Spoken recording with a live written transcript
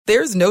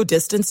There's no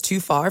distance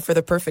too far for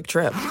the perfect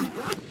trip.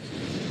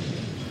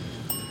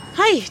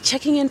 Hi,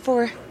 checking in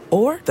for...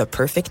 Or the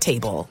perfect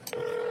table.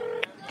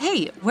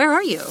 Hey, where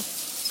are you?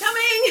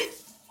 Coming!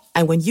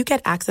 And when you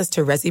get access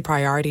to Resi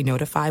Priority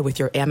Notify with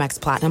your Amex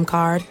Platinum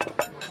card...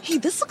 Hey,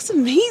 this looks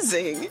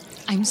amazing.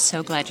 I'm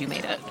so glad you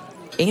made it.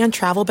 And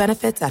travel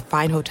benefits at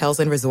fine hotels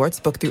and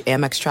resorts booked through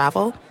Amex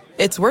Travel,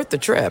 it's worth the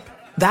trip.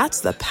 That's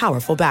the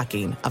powerful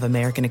backing of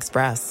American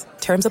Express.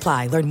 Terms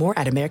apply. Learn more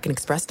at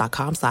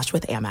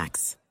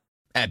americanexpress.com/withAmex.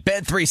 At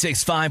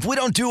Bet365, we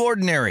don't do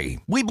ordinary.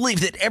 We believe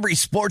that every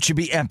sport should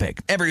be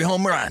epic. Every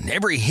home run,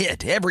 every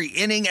hit, every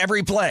inning,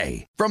 every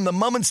play. From the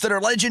moments that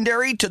are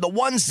legendary to the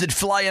ones that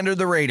fly under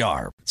the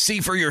radar. See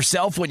for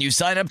yourself when you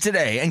sign up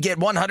today and get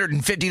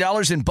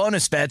 $150 in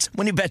bonus bets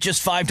when you bet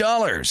just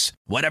 $5.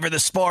 Whatever the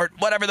sport,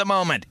 whatever the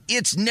moment,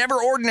 it's never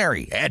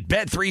ordinary at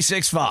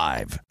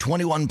Bet365.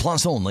 21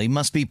 plus only.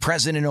 Must be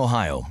present in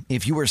Ohio.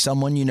 If you or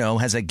someone you know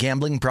has a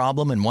gambling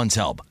problem and wants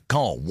help,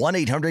 call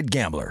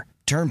 1-800-GAMBLER.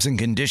 Terms and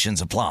conditions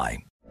apply.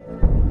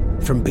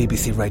 From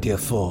BBC Radio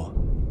 4,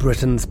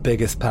 Britain's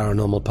biggest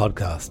paranormal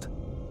podcast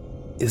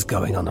is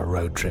going on a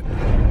road trip.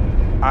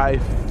 I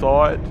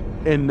thought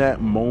in that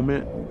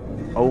moment,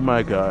 oh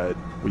my God,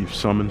 we've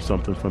summoned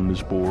something from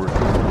this board.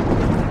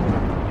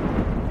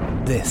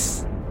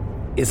 This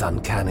is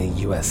Uncanny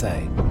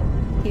USA.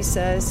 He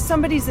says,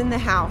 somebody's in the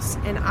house,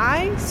 and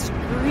I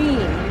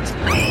screamed.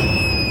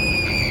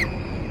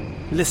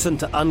 Listen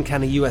to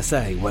Uncanny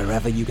USA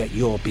wherever you get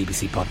your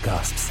BBC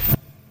podcasts,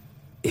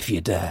 if you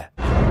dare.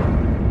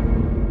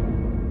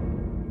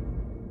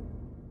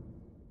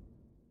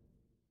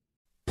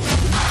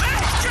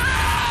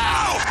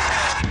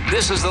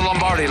 This is the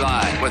Lombardi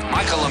Line with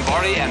Michael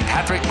Lombardi and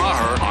Patrick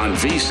Maher on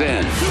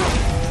VSiN.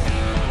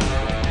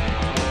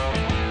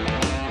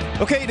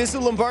 Okay, this is the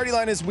Lombardi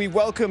Line as we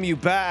welcome you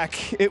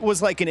back. It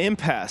was like an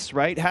impasse,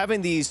 right?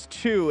 Having these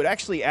two, it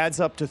actually adds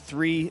up to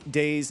 3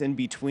 days in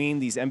between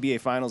these NBA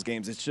Finals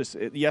games. It's just,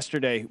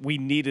 yesterday, we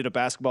needed a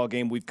basketball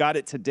game. We've got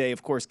it today.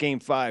 Of course, Game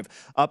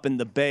 5 up in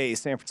the Bay.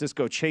 San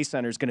Francisco Chase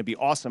Center is going to be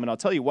awesome, and I'll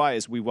tell you why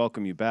as we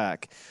welcome you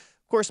back.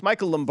 Of course,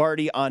 Michael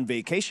Lombardi on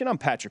vacation. I'm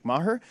Patrick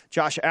Maher.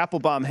 Josh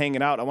Applebaum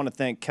hanging out. I want to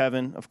thank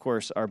Kevin, of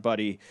course, our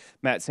buddy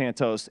Matt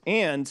Santos,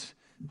 and...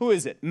 who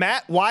is it?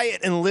 Matt, Wyatt,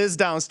 and Liz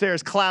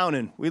downstairs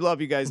clowning. We love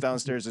you guys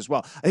downstairs as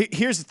well.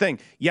 Here's the thing.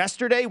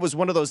 Yesterday was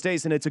one of those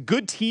days, and it's a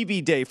good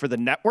TV day for the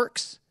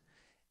networks.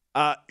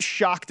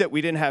 Shocked that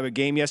we didn't have a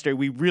game yesterday.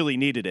 We really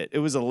needed it. It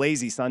was a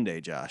lazy Sunday,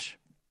 Josh.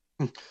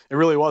 It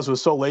really was. It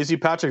was so lazy,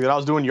 Patrick, that I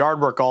was doing yard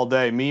work all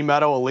day. Me,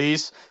 Meadow,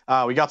 Elise.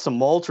 We got some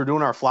mulch. We're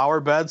doing our flower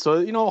bed.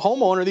 So,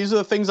 homeowner, these are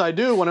the things I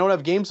do when I don't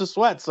have games to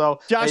sweat.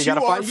 So, Josh, you got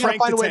to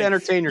find a way to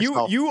entertain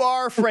yourself. You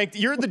are Frank.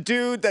 You're the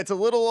dude that's a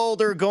little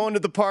older going to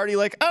the party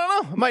like, I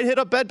don't know, might hit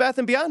up Bed Bath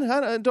 & Beyond.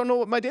 I don't know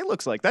what my day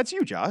looks like. That's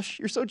you, Josh.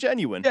 You're so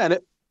genuine. Yeah, and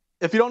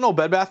if you don't know,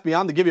 Bed Bath &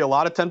 Beyond, they give you a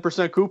lot of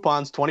 10%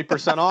 coupons,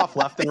 20% off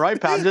left and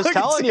right, Pat. I'm just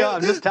telling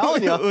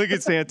you. Look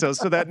at Santos.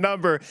 So that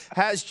number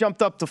has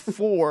jumped up to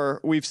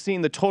 4. We've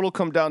seen the total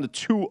come down to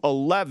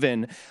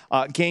 211,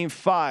 Game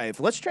 5.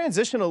 Let's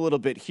transition a little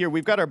bit here.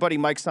 We've got our buddy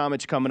Mike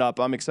Somich coming up.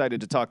 I'm excited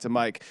to talk to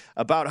Mike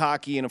about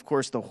hockey and, of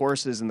course, the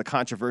horses and the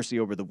controversy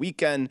over the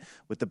weekend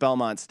with the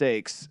Belmont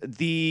Stakes.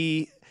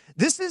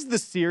 This is the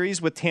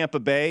series with Tampa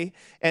Bay,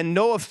 and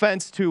no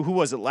offense to, who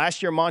was it,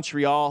 last year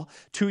Montreal,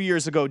 2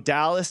 years ago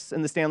Dallas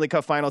in the Stanley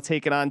Cup Final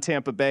taking on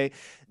Tampa Bay.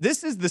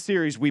 This is the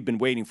series we've been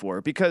waiting for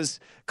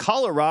because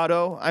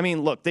Colorado, I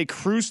mean, look, they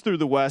cruised through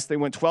the West. They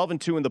went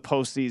 12-2 in the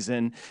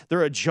postseason.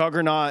 They're a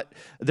juggernaut.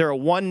 They're a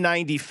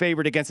 190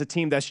 favorite against a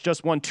team that's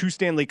just won 2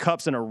 Stanley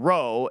Cups in a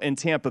row in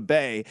Tampa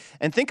Bay.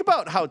 And think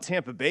about how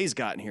Tampa Bay's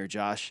gotten here,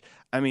 Josh.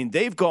 I mean,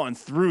 they've gone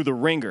through the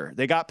ringer.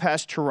 They got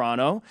past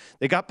Toronto.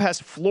 They got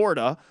past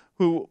Florida,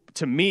 who,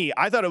 to me,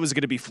 I thought it was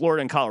going to be Florida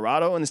and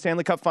Colorado in the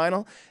Stanley Cup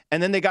Final.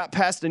 And then they got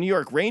past the New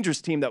York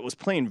Rangers team that was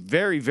playing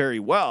very, very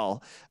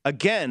well.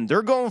 Again,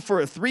 they're going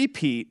for a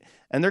three-peat,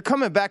 and they're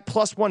coming back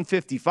plus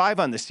 155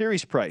 on the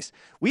series price.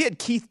 We had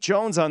Keith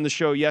Jones on the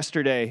show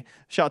yesterday.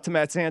 Shout out to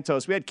Matt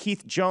Santos. We had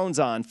Keith Jones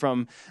on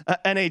from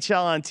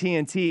NHL on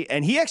TNT,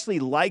 and he actually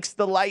likes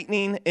the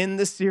Lightning in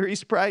the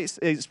series price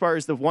as far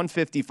as the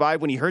 155.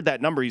 When he heard that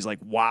number, he's like,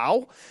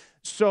 wow.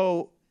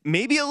 So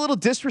maybe a little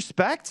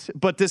disrespect,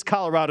 but this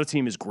Colorado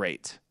team is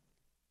great.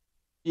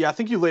 Yeah, I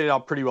think you laid it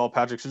out pretty well,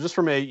 Patrick. So just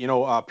from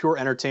a pure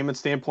entertainment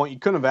standpoint, you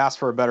couldn't have asked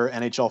for a better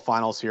NHL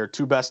Finals here.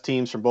 2 best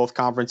teams from both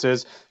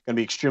conferences, going to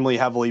be extremely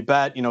heavily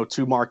bet.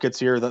 2 markets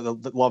here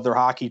that love their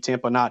hockey.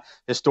 Tampa not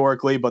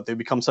historically, but they've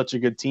become such a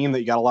good team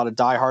that you got a lot of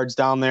diehards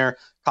down there.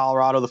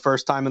 Colorado, the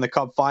first time in the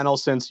Cup final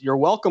since you're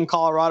welcome,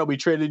 Colorado. We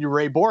traded you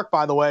Ray Bourque,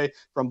 by the way,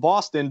 from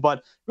Boston,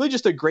 but really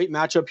just a great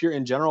matchup here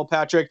in general,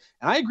 Patrick.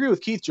 And I agree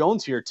with Keith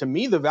Jones here. To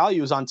me, the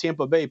value is on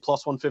Tampa Bay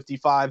plus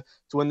 155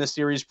 to win this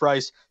series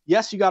price.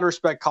 Yes, you got to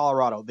respect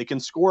Colorado. They can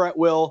score at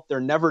will.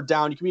 They're never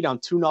down. You can be down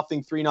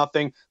 2-0,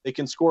 3-0. They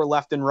can score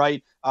left and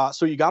right.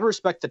 So you got to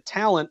respect the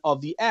talent of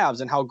the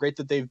Avs and how great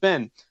that they've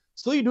been.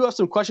 Still, you do have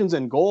some questions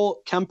in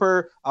goal.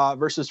 Kemper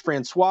versus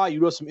Francois. You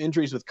do have some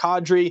injuries with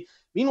Kadri.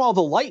 Meanwhile,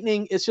 the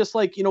Lightning, it's just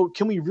like,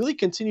 can we really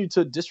continue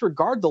to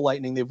disregard the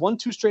Lightning? They've won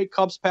 2 straight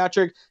cups,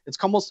 Patrick. It's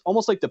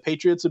almost like the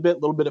Patriots a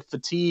little bit of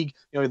fatigue.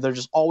 They're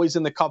just always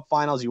in the cup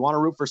finals. You want to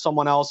root for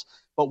someone else.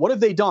 But what have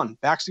they done?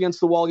 Backs against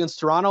the wall against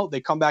Toronto,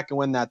 they come back and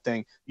win that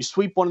thing. You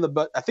sweep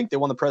I think they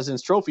won the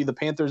President's Trophy, the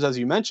Panthers, as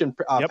you mentioned,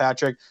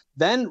 Patrick.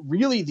 Then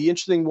really the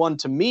interesting one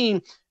to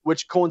me,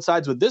 which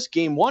coincides with this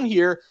game one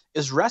here,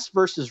 is rest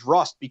versus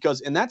rust,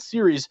 because in that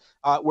series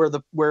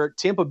where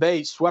Tampa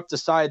Bay swept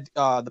aside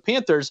the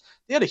Panthers,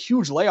 they had a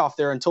huge layoff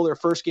there until their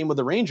first game with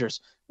the Rangers.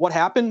 What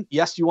happened?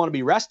 Yes, you want to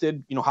be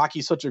rested. Hockey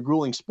is such a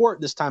grueling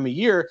sport this time of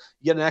year.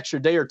 You get an extra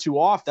day or two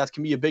off. That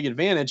can be a big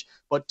advantage,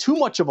 but too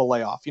much of a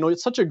layoff.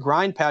 It's such a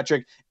grind,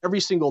 Patrick, every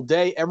single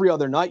day, every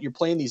other night. You're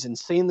playing these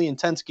insanely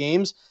intense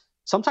games.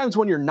 Sometimes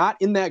when you're not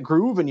in that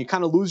groove and you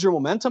kind of lose your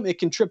momentum, it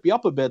can trip you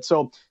up a bit.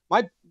 So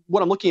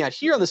what I'm looking at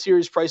here on the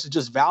series price is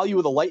just value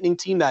of the Lightning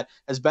team that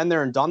has been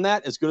there and done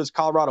that. As good as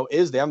Colorado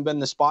is, they haven't been in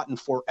this spot in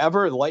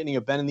forever. The Lightning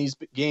have been in these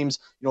games,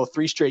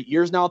 3 straight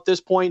years now at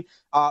this point.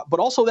 But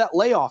also that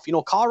layoff.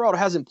 Colorado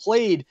hasn't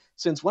played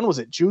since, when was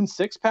it? June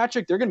 6th,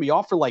 Patrick? They're going to be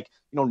off for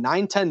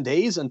 9-10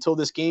 days until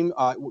this game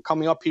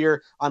coming up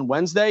here on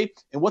Wednesday.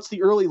 And what's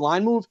the early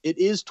line move? It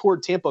is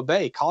toward Tampa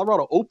Bay.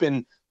 Colorado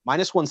open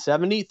minus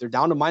 170. They're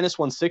down to minus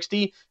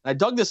 160. And I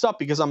dug this up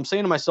because I'm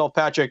saying to myself,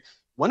 Patrick,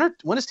 when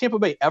is Tampa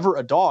Bay ever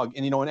a dog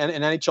in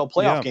NHL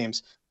playoff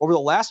games? Over the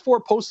last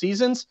 4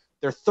 postseasons,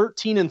 they're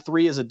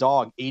 13-3 as a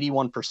dog,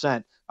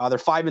 81%. They're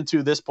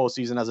 5-2 this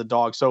postseason as a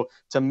dog. So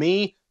to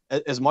me,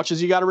 as much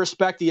as you got to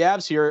respect the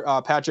Avs here,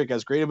 Patrick,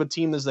 as great of a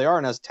team as they are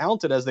and as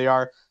talented as they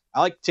are, I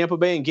like Tampa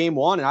Bay in game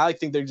one, and I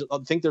think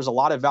there's a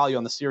lot of value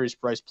on the series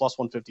price, plus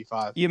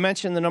 155. You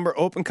mentioned the number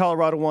open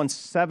Colorado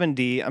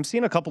 170. I'm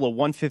seeing a couple of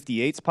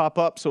 158s pop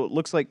up, so it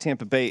looks like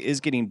Tampa Bay is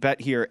getting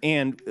bet here.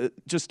 And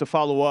just to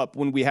follow up,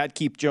 when we had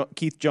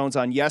Keith Jones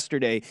on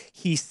yesterday,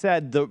 he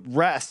said the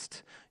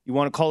rest, you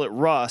want to call it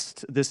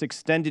rust, this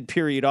extended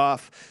period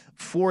off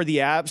for the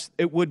Avs,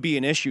 it would be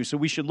an issue. So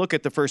we should look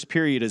at the first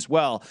period as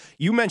well.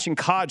 You mentioned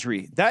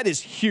Kadri. That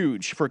is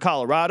huge for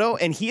Colorado,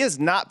 and he has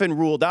not been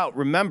ruled out.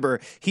 Remember,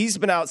 he's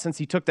been out since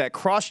he took that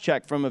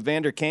cross-check from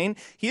Evander Kane.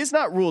 He is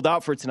not ruled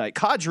out for tonight.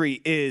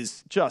 Kadri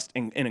is just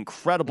an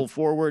incredible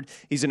forward.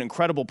 He's an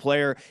incredible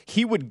player.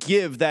 He would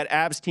give that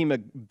Avs team a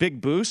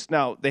big boost.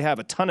 Now, they have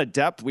a ton of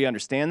depth. We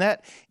understand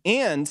that.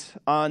 And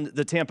on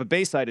the Tampa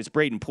Bay side, it's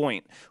Braden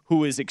Point,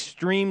 who is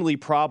extremely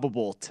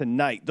probable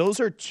tonight. Those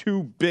are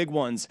 2 big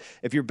ones.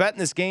 If you're betting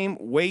this game,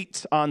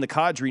 wait on the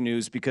Kadri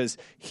news because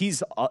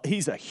he's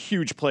a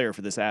huge player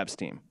for this Avs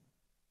team.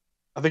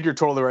 I think you're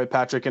totally right,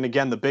 Patrick. And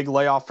again, the big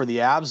layoff for the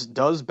Avs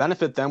does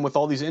benefit them with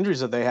all these injuries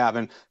that they have.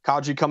 And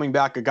Kadri coming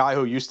back, a guy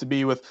who used to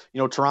be with,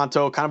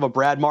 Toronto, kind of a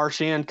Brad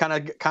Marchand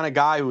kind of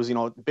guy who was,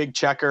 big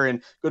checker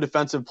and good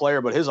defensive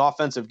player, but his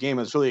offensive game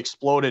has really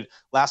exploded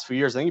last few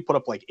years. I think he put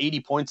up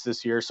 80 points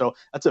this year. So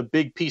that's a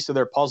big piece of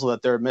their puzzle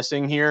that they're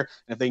missing here.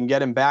 And if they can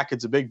get him back,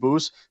 it's a big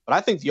boost. But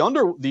I think the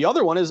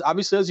other one is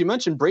obviously, as you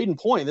mentioned, Braden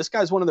Point. This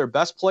guy's one of their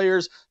best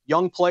players,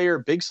 young player,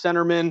 big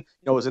centerman,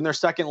 was in their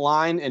second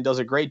line and does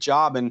a great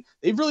job. And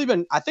they've really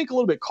been, I think, a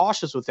little bit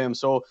cautious with him.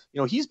 So,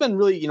 he's been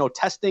really,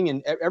 testing,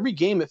 and every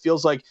game it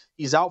feels like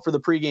he's out for the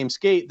pregame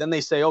skate. Then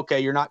they say, okay,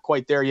 you're not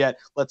quite there yet.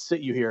 Let's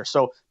sit you here.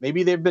 So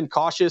maybe they've been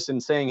cautious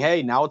and saying,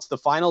 hey, now it's the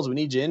finals. We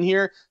need you in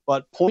here.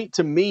 But Point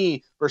to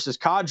me versus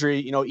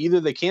Kadri, either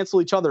they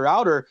cancel each other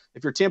out, or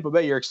if you're Tampa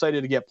Bay, you're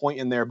excited to get Point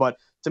in there. But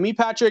to me,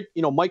 Patrick,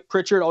 Mike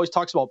Pritchard always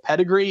talks about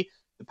pedigree.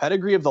 The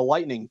pedigree of the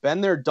Lightning.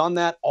 Been there, done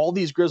that. All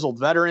these grizzled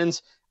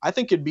veterans. I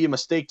think it'd be a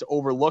mistake to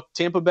overlook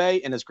Tampa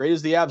Bay. And as great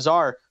as the Avs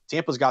are,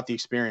 Tampa's got the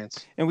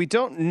experience. And we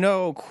don't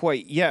know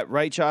quite yet,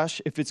 right,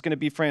 Josh, if it's going to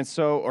be Francouz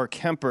or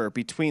Kemper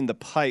between the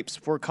pipes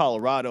for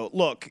Colorado.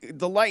 Look,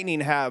 the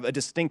Lightning have a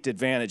distinct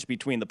advantage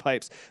between the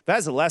pipes.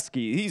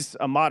 Vasilevsky, he's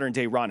a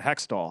modern-day Ron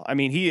Hextall. I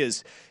mean,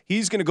 he's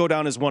going to go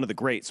down as one of the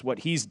greats. What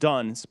he's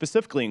done,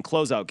 specifically in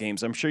closeout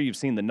games, I'm sure you've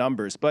seen the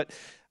numbers, but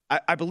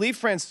I believe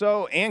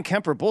Francouz and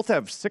Kemper both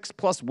have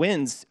 6+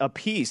 wins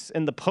apiece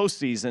in the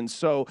postseason.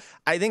 So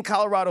I think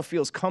Colorado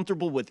feels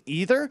comfortable with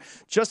either.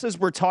 Just as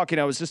we're talking,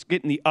 I was just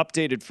getting the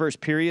updated first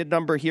period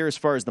number here as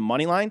far as the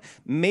money line.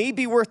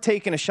 Maybe worth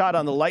taking a shot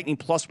on the Lightning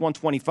plus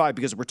 125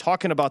 because we're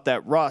talking about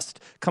that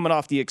rust coming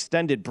off the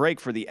extended break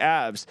for the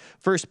Avs.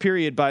 First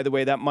period, by the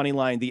way, that money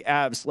line, the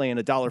Avs laying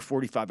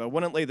 $1.45. I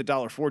wouldn't lay the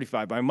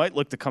 $1.45, but I might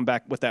look to come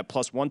back with that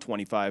plus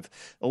 125.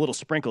 A little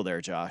sprinkle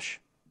there, Josh.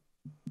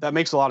 That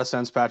makes a lot of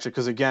sense, Patrick,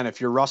 because, again, if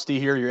you're rusty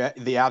here,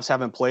 the Avs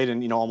haven't played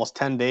in almost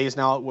 10 days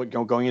now,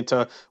 going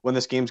into when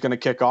this game's going to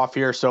kick off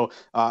here. So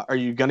are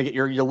you going to get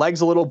your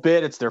legs a little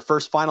bit? It's their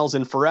first finals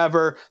in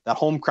forever. That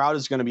home crowd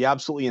is going to be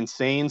absolutely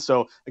insane.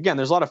 So, again,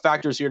 there's a lot of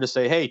factors here to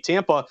say, hey,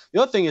 Tampa.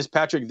 The other thing is,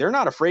 Patrick, they're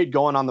not afraid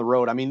going on the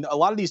road. I mean, a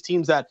lot of these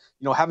teams that,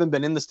 haven't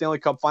been in the Stanley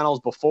Cup finals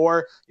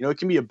before, it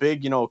can be a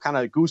big, kind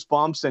of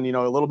goosebumps and,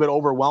 a little bit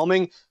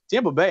overwhelming.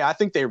 Tampa Bay, I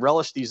think they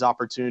relish these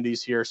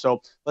opportunities here.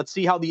 So let's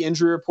see how the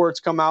injury reports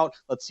come out.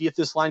 Let's see if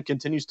this line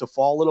continues to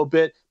fall a little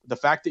bit. The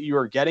fact that you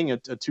are getting a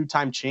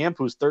 2-time champ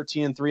who's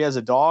 13-3 as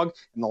a dog,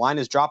 and the line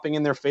is dropping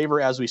in their favor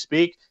as we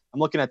speak, I'm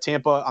looking at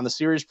Tampa on the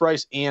series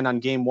price and on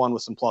game one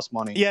with some plus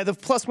money. Yeah, the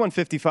plus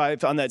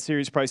 155 on that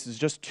series price is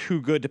just too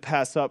good to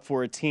pass up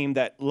for a team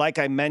that, like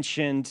I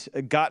mentioned,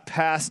 got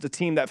past a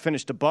team that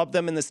finished above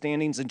them in the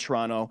standings in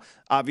Toronto.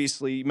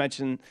 Obviously, you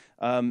mentioned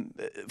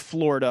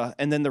Florida,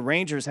 and then the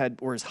Rangers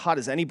were as hot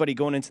as anybody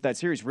going into that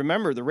series.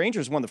 Remember, the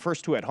Rangers won the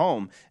first two at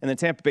home, and then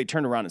Tampa Bay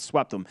turned around and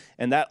swept them.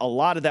 And a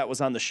lot of that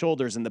was on the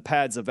shoulders and the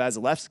pads of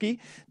Vasilevsky.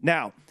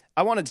 Now,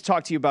 I wanted to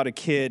talk to you about a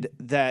kid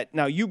that,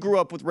 now you grew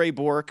up with Ray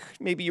Bourque.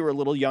 Maybe you were a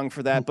little young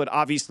for that, but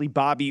obviously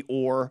Bobby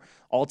Orr,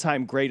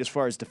 all-time great as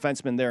far as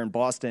defenseman there in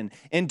Boston.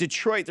 In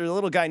Detroit, there's a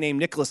little guy named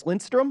Nicholas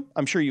Lindstrom.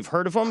 I'm sure you've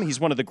heard of him. He's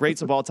one of the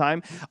greats of all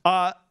time.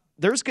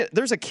 There's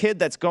a kid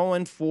that's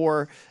going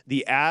for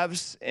the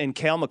Avs and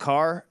Cale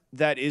Makar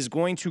that is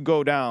going to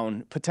go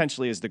down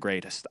potentially as the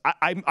greatest.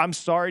 I'm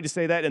sorry to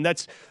say that, and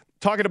that's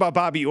talking about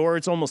Bobby Orr,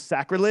 it's almost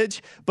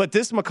sacrilege, but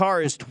this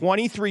Makar is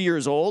 23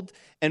 years old,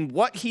 and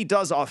what he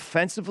does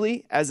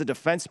offensively as a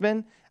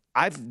defenseman,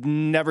 I've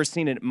never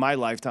seen it in my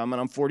lifetime,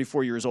 and I'm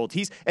 44 years old.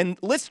 And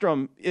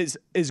Lidstrom is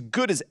as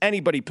good as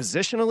anybody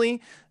positionally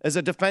as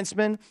a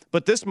defenseman,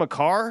 but this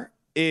Makar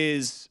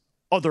is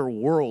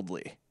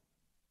otherworldly.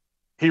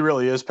 He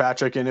really is,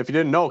 Patrick. And if you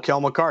didn't know, Cale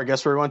Makar,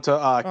 guess where he went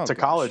to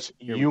college?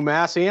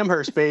 UMass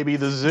Amherst, baby,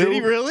 the zoo. Did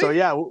he really? So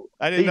yeah,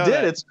 I didn't know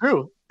that. It's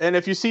true. And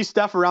if you see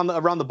Steph around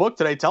the book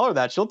today, tell her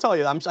that. She'll tell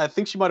you. I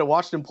think she might have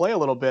watched him play a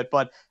little bit.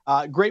 But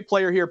great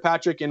player here,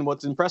 Patrick. And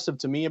what's impressive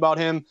to me about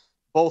him,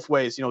 both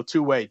ways,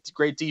 two-way.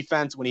 Great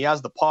defense. When he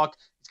has the puck,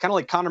 it's kind of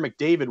like Connor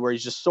McDavid, where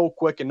he's just so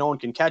quick and no one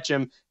can catch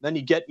him. Then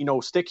you get,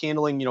 stick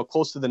handling,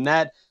 close to the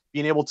net,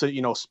 being able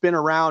to, spin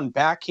around,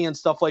 backhand,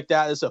 stuff like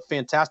that. This is a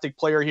fantastic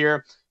player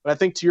here. But I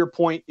think to your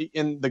point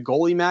in the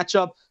goalie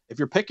matchup, if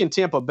you're picking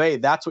Tampa Bay,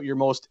 that's what you're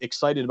most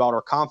excited about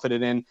or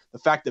confident in. The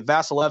fact that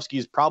Vasilevsky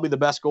is probably the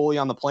best goalie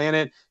on the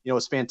planet,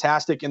 is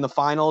fantastic in the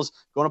finals,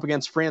 going up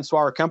against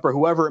Francois or Kemper,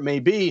 whoever it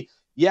may be.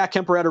 Yeah,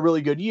 Kemper had a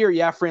really good year.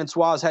 Yeah,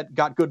 Francois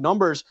got good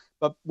numbers.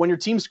 But when your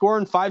team's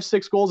scoring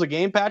 5-6 goals a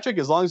game, Patrick,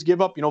 as long as you give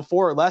up, 4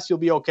 or less, you'll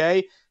be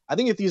okay. I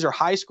think if these are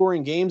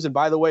high-scoring games, and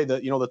by the way,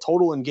 the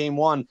total in Game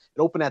 1, it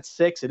opened at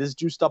 6. It is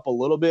juiced up a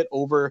little bit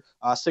over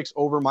 6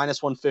 over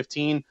minus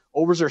 115.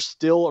 Overs are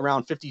still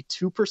around 52%,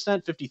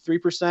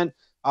 53%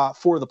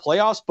 for the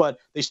playoffs, but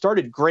they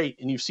started great,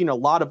 and you've seen a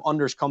lot of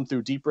unders come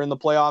through deeper in the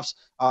playoffs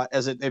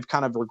as they've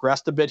kind of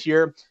regressed a bit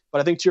here. But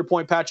I think to your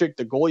point, Patrick,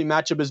 the goalie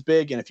matchup is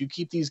big, and if you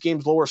keep these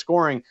games lower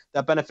scoring,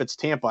 that benefits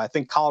Tampa. I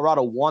think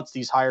Colorado wants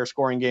these higher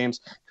scoring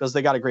games because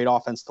they got a great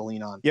offense to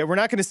lean on. Yeah, we're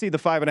not going to see the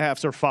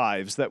 5.5s or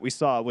 5s that we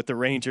saw with the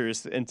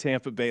Rangers and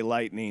Tampa Bay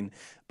Lightning,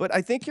 but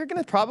I think you're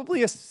going to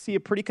probably see a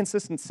pretty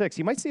consistent 6.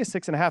 You might see a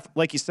 6.5.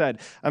 Like you said,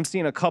 I'm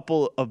seeing a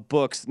couple of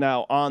books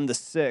now on the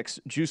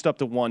 6, juiced up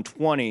to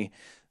 120.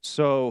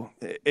 So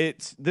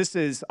this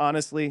is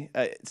honestly,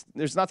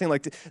 there's nothing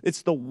like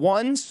it's the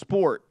one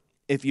sport.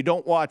 If you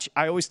don't watch,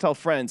 I always tell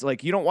friends,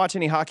 you don't watch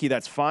any hockey,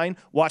 that's fine.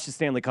 Watch the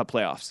Stanley Cup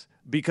playoffs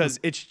because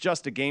it's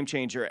just a game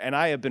changer. And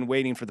I have been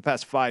waiting for the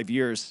past 5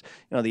 years.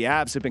 The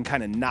Avs have been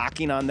kind of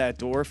knocking on that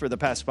door for the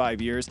past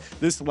 5 years.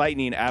 This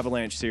Lightning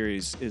Avalanche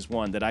series is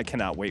one that I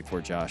cannot wait for,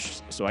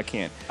 Josh. So I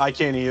can't. I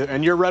can't either.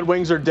 And your Red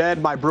Wings are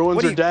dead. My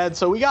Bruins are dead.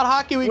 So we got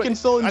hockey we can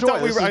still enjoy.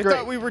 I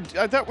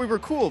thought we were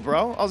cool,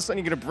 bro. All of a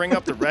sudden you're going to bring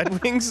up the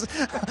Red Wings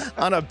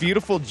on a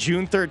beautiful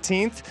June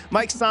 13th.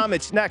 Mike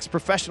Somich next,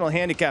 professional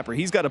handicapper.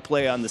 He's got to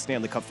play on the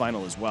Stanley Cup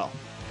final as well.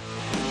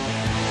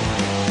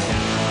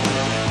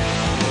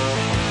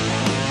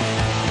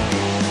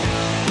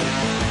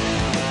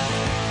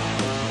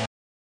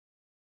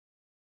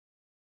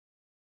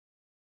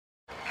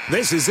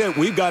 This is it.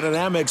 We've got an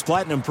Amex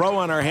Platinum Pro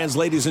on our hands,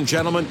 ladies and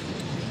gentlemen.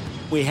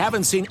 We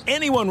haven't seen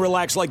anyone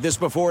relax like this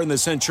before in the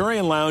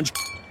Centurion Lounge.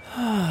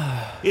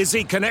 Is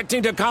he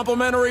connecting to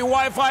complimentary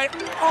Wi-Fi?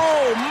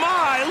 Oh,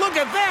 my. Look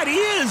at that. He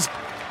is.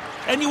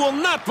 And you will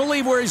not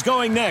believe where he's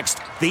going next.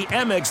 The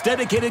Amex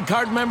dedicated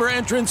card member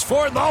entrance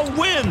for the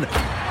win.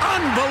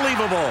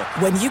 Unbelievable.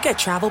 When you get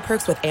travel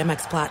perks with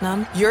Amex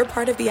Platinum, you're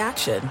part of the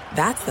action.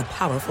 That's the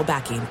powerful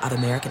backing of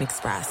American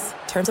Express.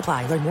 Terms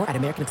apply. Learn more at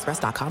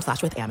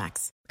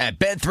americanexpress.com/withAmex. At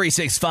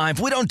Bet365,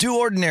 we don't do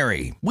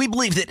ordinary. We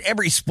believe that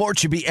every sport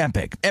should be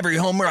epic. Every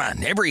home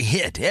run, every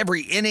hit,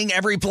 every inning,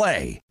 every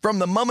play. From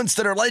the moments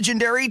that are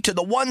legendary to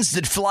the ones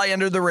that fly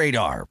under the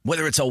radar.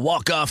 Whether it's a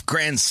walk-off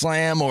grand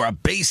slam or a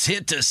base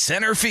hit to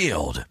center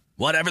field.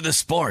 Whatever the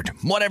sport,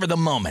 whatever the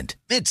moment,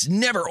 it's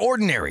never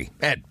ordinary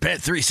at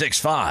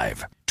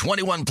Bet365.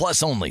 21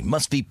 plus only.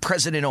 Must be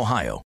present in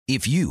Ohio.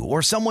 If you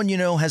or someone you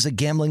know has a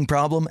gambling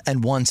problem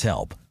and wants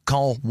help,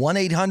 call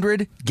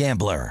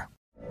 1-800-GAMBLER.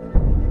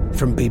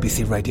 From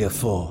BBC Radio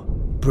 4,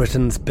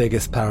 Britain's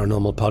biggest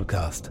paranormal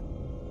podcast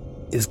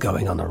is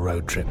going on a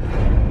road trip.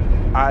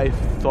 I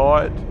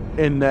thought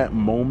in that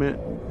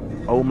moment,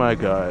 oh my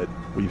God,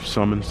 we've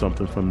summoned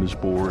something from this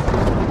board.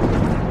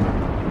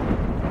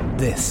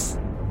 This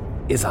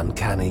is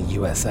Uncanny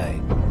USA.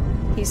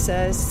 He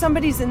says,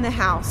 somebody's in the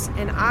house,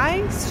 and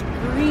I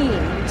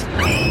screamed.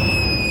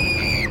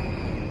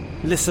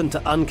 Listen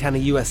to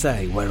Uncanny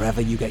USA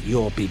wherever you get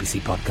your BBC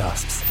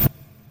podcasts,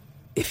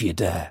 if you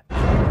dare.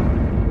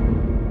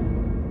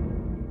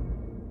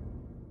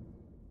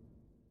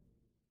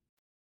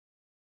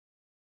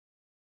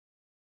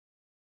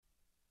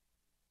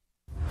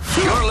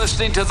 You're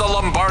listening to the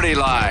Lombardi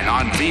Line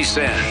on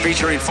VSiN,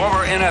 featuring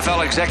former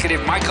NFL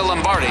executive Michael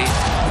Lombardi.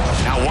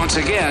 Now, once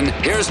again,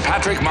 here's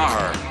Patrick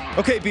Maher.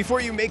 Okay,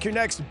 before you make your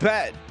next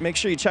bet, make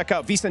sure you check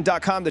out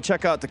vsin.com to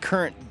check out the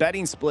current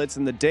betting splits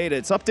and the data.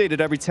 It's updated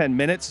every 10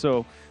 minutes,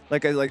 so I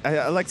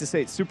like to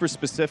say it's super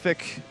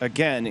specific.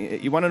 Again,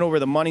 you want to know where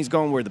the money's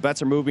going, where the bets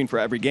are moving for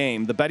every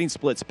game. The betting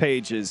splits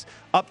page is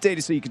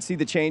updated so you can see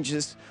the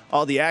changes,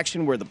 all the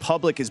action, where the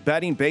public is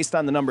betting based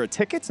on the number of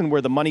tickets and where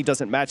the money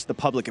doesn't match the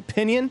public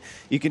opinion.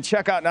 You can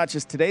check out not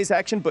just today's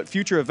action, but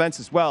future events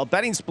as well.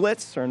 Betting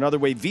splits are another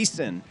way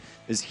VSiN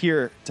is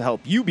here to help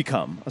you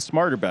become a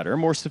smarter bettor,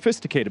 more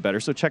sophisticated bettor.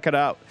 So check it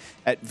out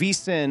at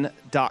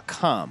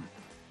vsin.com.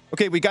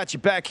 Okay, we got you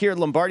back here,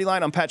 Lombardi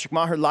Line. I'm Patrick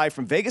Maher, live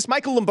from Vegas.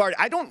 Michael Lombardi,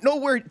 I don't know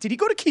where, did he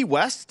go to Key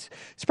West?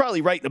 He's probably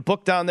writing a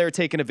book down there,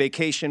 taking a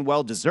vacation,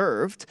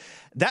 well-deserved.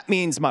 That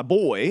means my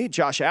boy,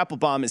 Josh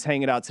Applebaum, is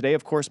hanging out today.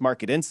 Of course,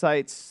 Market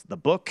Insights, the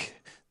book,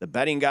 the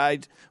betting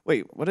guide.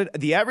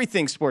 The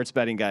Everything Sports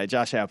Betting Guide,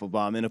 Josh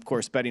Applebaum, and of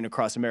course, Betting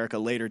Across America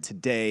later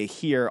today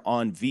here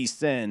on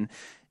VSiN.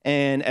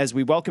 And as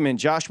we welcome in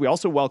Josh, we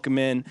also welcome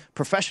in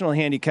professional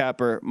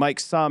handicapper Mike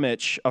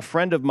Somich, a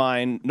friend of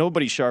mine,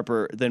 nobody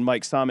sharper than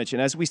Mike Somich.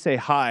 And as we say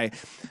hi,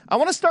 I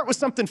want to start with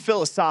something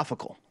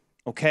philosophical,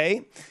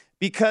 okay?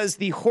 Because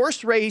the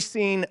horse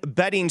racing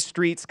betting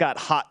streets got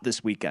hot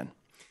this weekend.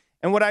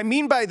 And what I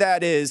mean by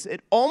that is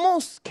it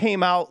almost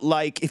came out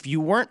like if you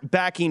weren't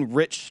backing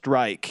Rich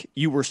Strike,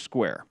 you were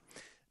square.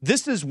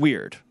 This is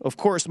weird. Of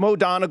course, Mo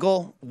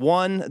Donegal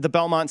won the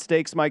Belmont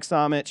Stakes, Mike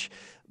Somich.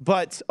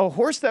 But a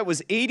horse that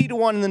was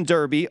 80-1 in the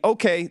Derby,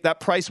 okay, that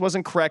price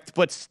wasn't correct,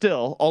 but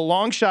still a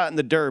long shot in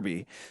the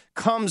Derby,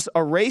 comes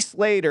a race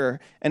later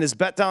and is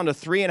bet down to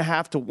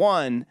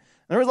 3.5-1.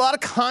 There was a lot of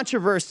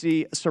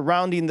controversy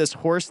surrounding this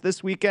horse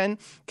this weekend.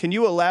 Can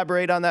you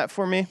elaborate on that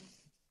for me?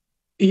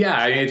 Yeah,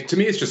 I mean, to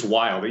me, it's just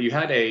wild that you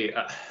had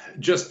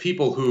just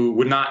people who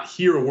would not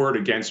hear a word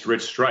against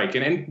Rich Strike.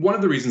 And one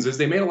of the reasons is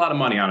they made a lot of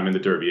money on him in the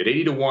Derby at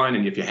 80-1.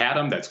 And if you had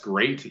him, that's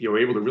great. You were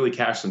able to really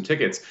cash some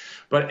tickets.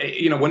 But,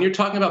 when you're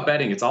talking about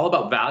betting, it's all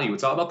about value.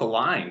 It's all about the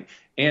line.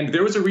 And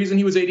there was a reason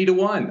he was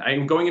 80-1. I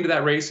mean, going into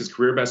that race, his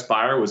career best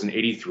buyer was an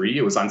 83.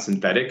 It was on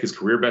synthetic. His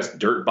career best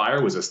dirt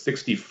buyer was a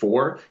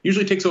 64.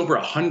 Usually takes over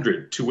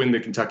 100 to win the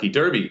Kentucky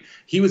Derby.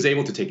 He was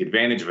able to take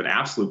advantage of an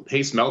absolute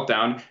pace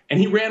meltdown, and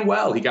he ran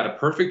well. He got a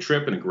perfect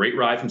trip and a great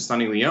ride from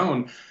Sonny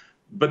Leone.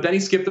 But then he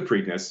skipped the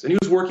Preakness, and he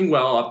was working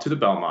well up to the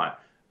Belmont.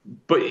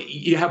 But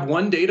you have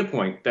one data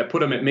point that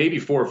put him at maybe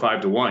 4 or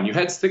 5-1. You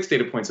had 6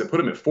 data points that put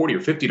him at 40 or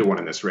 50-1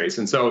 in this race.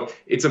 And so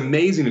it's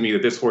amazing to me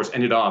that this horse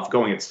ended off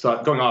going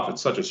off at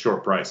such a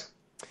short price.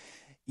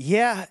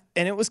 Yeah,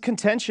 and it was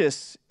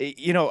contentious.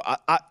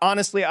 I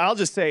honestly, I'll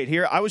just say it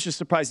here. I was just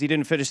surprised he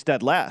didn't finish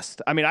dead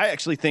last. I mean, I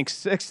actually think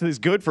 6th is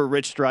good for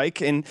Rich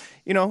Strike. And,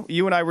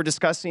 you and I were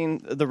discussing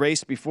the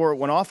race before it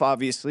went off,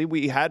 obviously.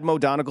 We had Mo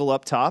Donegal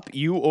up top.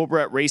 You over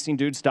at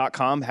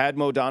racingdudes.com had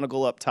Mo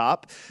Donegal up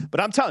top. But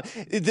I'm telling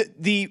you,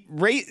 the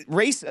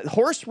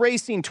horse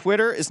racing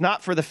Twitter is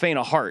not for the faint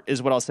of heart,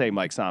 is what I'll say,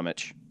 Mike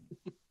Somich.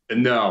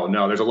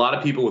 No. There's a lot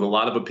of people with a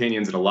lot of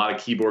opinions and a lot of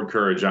keyboard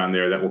courage on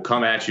there that will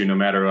come at you no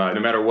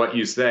matter what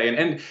you say.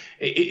 And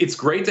it's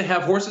great to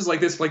have horses like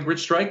this, like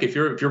Rich Strike. If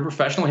you're a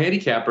professional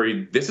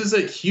handicapper, this is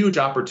a huge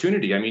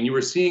opportunity. I mean, you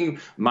were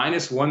seeing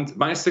minus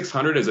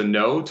 600 as a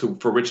no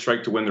for Rich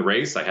Strike to win the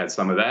race. I had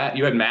some of that.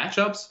 You had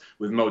matchups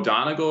with Mo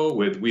Donegal,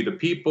 with We the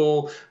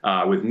People,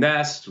 with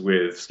Nest,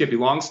 with Skippy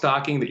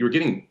Longstocking, that you were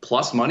getting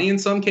plus money in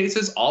some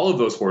cases. All of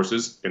those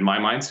horses, in my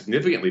mind,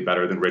 significantly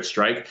better than Rich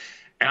Strike.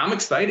 And I'm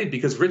excited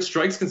because Rich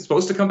Strike's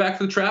supposed to come back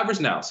to the Travers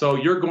now. So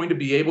you're going to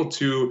be able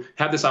to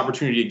have this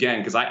opportunity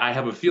again, because I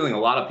have a feeling a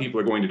lot of people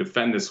are going to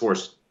defend this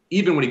horse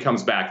even when he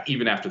comes back,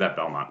 even after that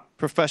Belmont.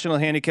 Professional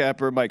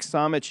handicapper Mike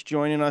Somich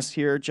joining us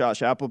here.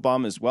 Josh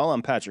Applebaum as well.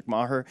 I'm Patrick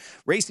Maher.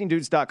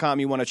 RacingDudes.com.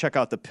 You want to check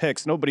out the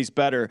picks. Nobody's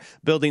better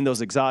building those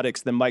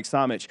exotics than Mike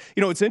Somich.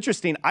 It's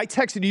interesting. I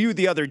texted you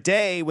the other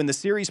day when the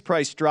series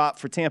price dropped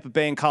for Tampa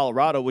Bay and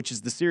Colorado, which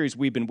is the series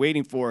we've been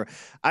waiting for.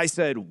 I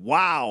said,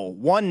 wow,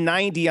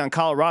 190 on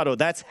Colorado.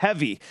 That's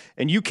heavy.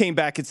 And you came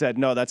back and said,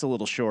 no, that's a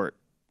little short.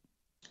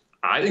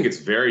 I think it's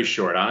very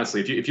short,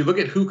 honestly. If you look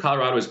at who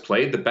Colorado has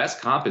played, the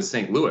best comp is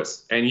St.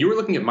 Louis. And you were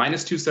looking at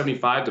minus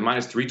 275 to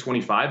minus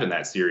 325 in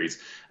that series.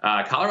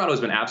 Colorado has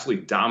been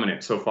absolutely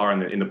dominant so far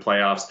in the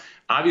playoffs.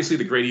 Obviously,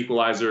 the great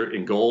equalizer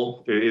in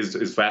goal is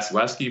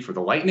Vasilevsky for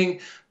the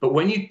Lightning. But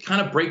when you kind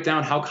of break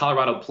down how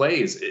Colorado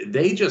plays,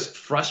 they just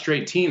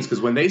frustrate teams,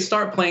 because when they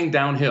start playing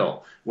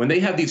downhill, when they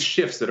have these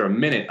shifts that are a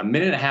minute and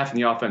a half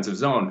in the offensive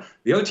zone,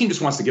 the other team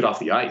just wants to get off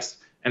the ice.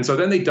 And so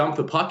then they dump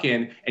the puck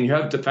in, and you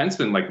have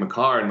defensemen like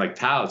Makar and like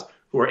Towles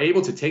who are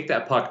able to take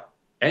that puck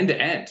end to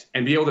end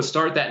and be able to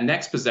start that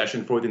next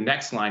possession for the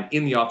next line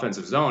in the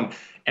offensive zone.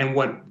 And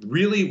where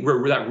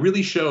that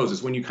really shows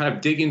is when you kind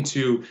of dig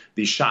into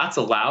the shots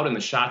allowed and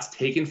the shots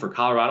taken for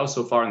Colorado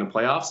so far in the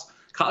playoffs.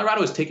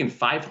 Colorado has taken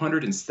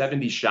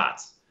 570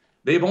 shots.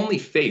 They've only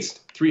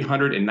faced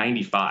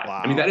 395.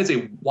 Wow. I mean, that is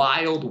a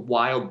wild,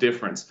 wild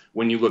difference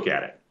when you look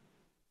at it.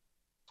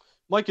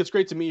 Mike, it's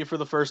great to meet you for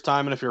the first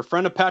time. And if you're a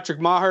friend of Patrick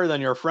Maher, then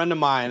you're a friend of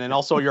mine. And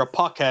also you're a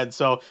puckhead.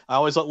 So I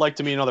always like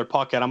to meet another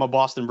puckhead. I'm a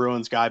Boston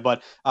Bruins guy.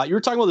 But you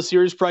were talking about the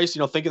series price,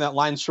 thinking that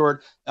line's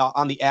short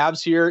on the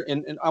Avs here.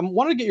 And I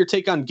wanted to get your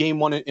take on game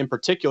one in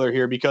particular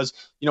here because,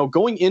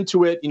 going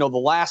into it, the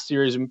last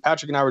series, and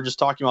Patrick and I were just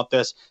talking about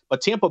this, but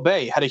Tampa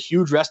Bay had a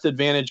huge rest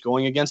advantage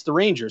going against the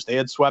Rangers. They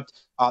had swept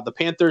the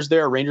Panthers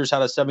there. Rangers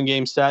had a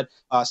 7-game set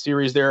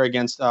series there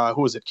against,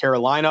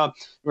 Carolina.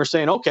 We're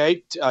saying,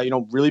 okay,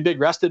 really big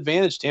rest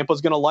advantage. Tampa's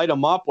going to light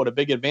them up. What a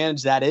big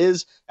advantage that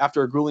is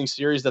after a grueling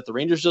series that the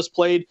Rangers just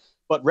played.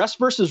 But rest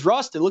versus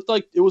rust, it looked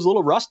like it was a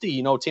little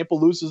rusty. Tampa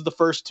loses the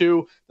first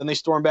two, then they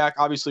storm back,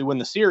 obviously win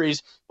the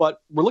series.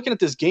 But we're looking at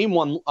this game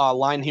one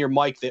line here,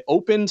 Mike, that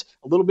opened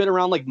a little bit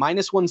around like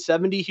minus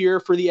 170 here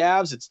for the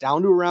Avs. It's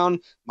down to around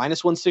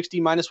minus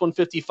 160, minus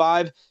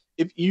 155.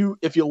 If you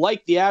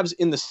like the Avs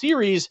in the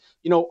series,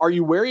 are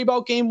you wary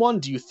about game one?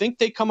 Do you think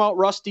they come out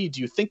rusty?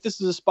 Do you think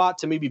this is a spot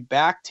to maybe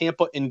back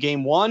Tampa in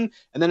game one?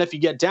 And then if you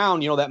get down,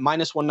 that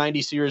minus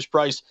 190 series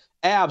price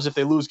Avs, if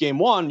they lose game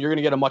one, you're going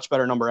to get a much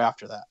better number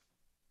after that.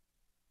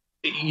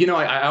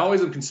 I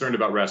always am concerned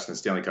about rest in the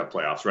Stanley Cup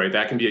playoffs, right?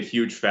 That can be a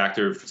huge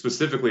factor,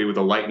 specifically with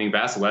the Lightning.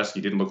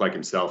 Vasilevsky didn't look like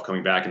himself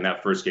coming back in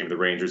that first game of the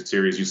Rangers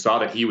series. You saw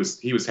that he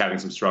was having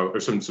some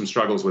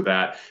struggles with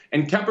that.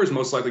 And Kemper's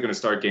most likely going to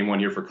start game one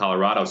here for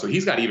Colorado, so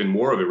he's got even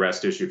more of a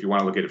rest issue if you want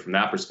to look at it from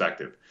that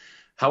perspective.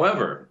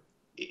 However,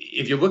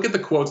 if you look at the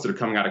quotes that are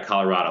coming out of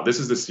Colorado, this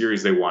is the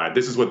series they wanted.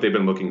 This is what they've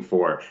been looking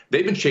for.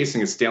 They've been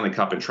chasing a Stanley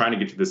Cup and trying to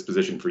get to this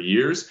position for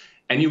years.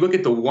 And you look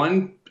at the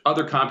one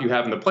other comp you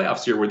have in the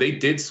playoffs here where they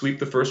did sweep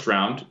the first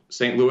round.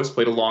 St. Louis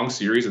played a long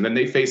series, and then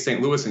they faced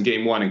St. Louis in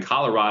game one, and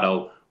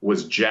Colorado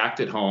was jacked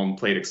at home,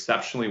 played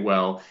exceptionally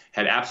well,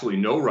 had absolutely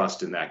no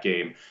rust in that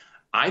game.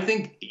 I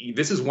think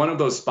this is one of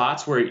those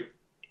spots where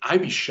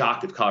I'd be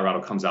shocked if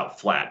Colorado comes out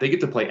flat. They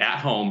get to play at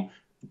home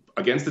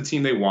against the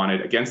team they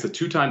wanted, against the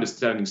two-time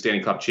defending Stanley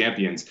Cup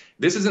champions.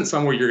 This isn't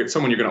someone you're going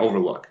to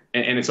overlook.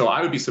 And so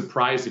I would be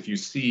surprised if you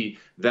see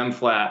them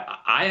flat.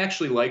 I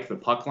actually like the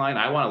puck line.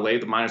 I want to lay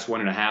the minus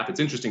 1.5. It's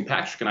interesting.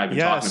 Patrick and I have been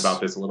talking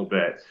about this a little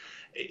bit.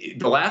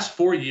 The last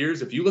 4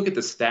 years, if you look at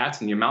the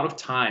stats and the amount of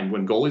time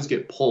when goalies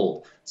get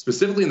pulled,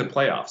 specifically in the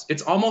playoffs,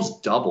 it's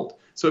almost doubled.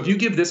 So if you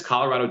give this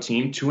Colorado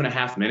team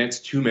 2.5 minutes,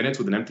 2 minutes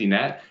with an empty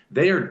net,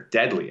 they are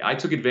deadly. I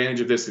took advantage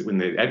of this in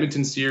the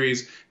Edmonton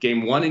series,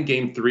 game 1 and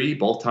game 3,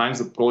 both times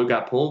the goalie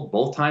got pulled,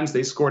 both times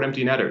they scored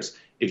empty netters.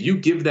 If you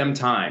give them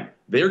time,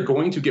 they're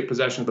going to get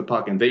possession of the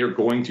puck and they are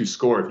going to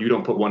score if you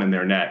don't put one in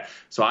their net.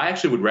 So I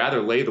actually would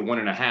rather lay the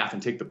 1.5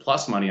 and take the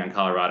plus money on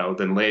Colorado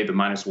than lay the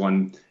minus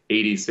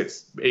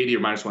 180 or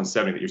minus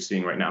 170 that you're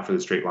seeing right now for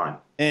the straight line.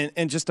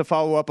 And just to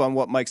follow up on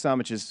what Mike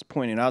Samich is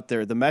pointing out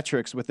there, the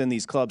metrics within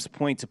these clubs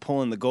point to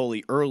pulling the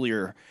goalie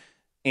earlier.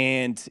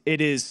 And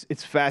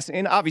it's fast.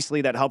 And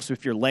obviously that helps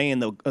if you're laying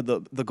the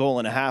goal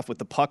and a half with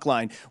the puck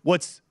line.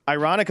 What's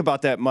ironic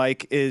about that,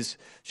 Mike, is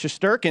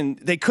Shesterkin,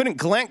 they couldn't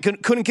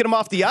get him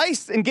off the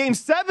ice in game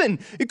 7.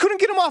 It couldn't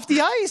get him off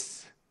the ice.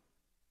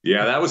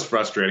 Yeah, that was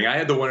frustrating. I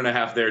had the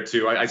 1.5 there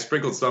too. I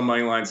sprinkled some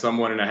money line, some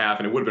 1.5,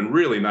 and it would have been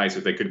really nice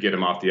if they could get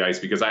him off the ice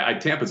because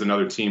Tampa's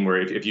another team where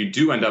if you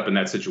do end up in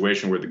that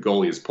situation where the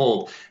goalie is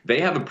pulled,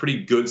 they have a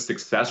pretty good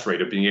success rate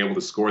of being able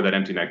to score that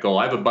empty net goal.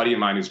 I have a buddy of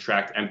mine who's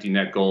tracked empty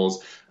net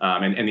goals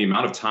and the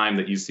amount of time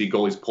that you see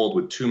goalies pulled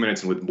with 2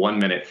 minutes and with 1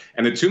 minute.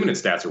 And the 2-minute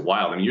stats are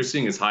wild. I mean, you're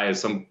seeing as high as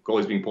some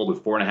goalies being pulled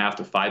with 4.5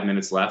 to 5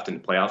 minutes left in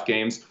playoff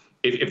games.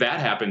 If that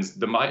happens,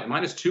 the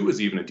minus 2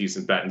 is even a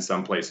decent bet in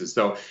some places.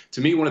 So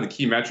to me, one of the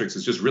key metrics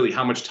is just really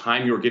how much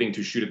time you're getting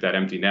to shoot at that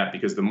empty net,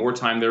 because the more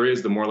time there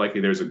is, the more likely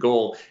there's a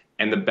goal,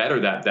 and the better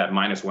that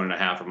minus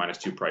 1.5 or minus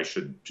 2 price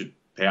should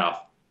pay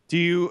off. Do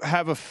you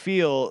have a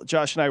feel?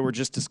 Josh and I were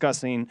just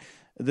discussing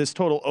this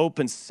total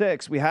open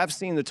 6. We have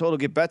seen the total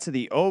get bet to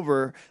the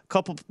over.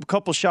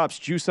 Couple shops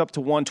juice up to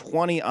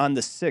 120 on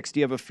the 6. Do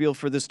you have a feel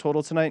for this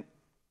total tonight?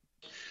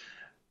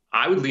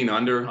 I would lean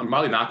under. I'm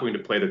probably not going to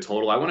play the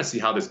total. I want to see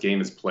how this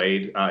game is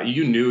played.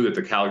 You knew that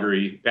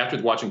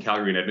after watching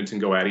Calgary and Edmonton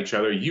go at each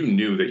other, you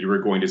knew that you were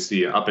going to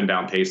see an up and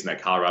down pace in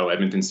that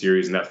Colorado-Edmonton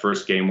series in that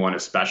first game 1,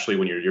 especially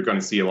when you're going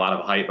to see a lot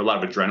of hype, a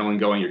lot of adrenaline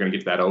going. You're going to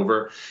get that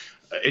over.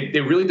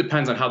 It really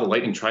depends on how the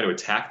Lightning try to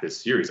attack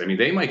this series. I mean,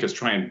 they might just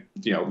try and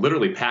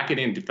literally pack it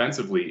in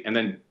defensively, and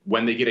then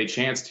when they get a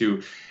chance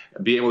to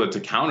be able to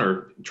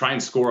counter, try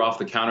and score off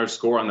the counter,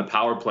 score on the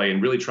power play,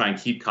 and really try and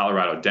keep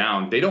Colorado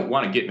down. They don't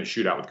want to get in a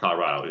shootout with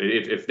Colorado.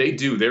 If they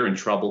do, they're in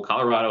trouble.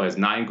 Colorado has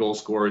 9 goal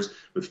scorers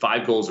with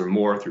 5 goals or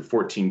more through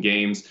 14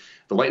 games.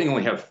 The Lightning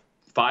only have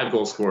 5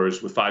 goal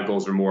scorers with 5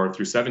 goals or more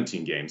through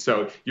 17 games.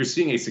 So you're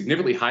seeing a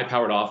significantly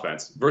high-powered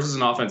offense versus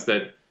an offense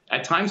that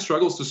at times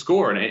struggles to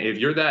score. And if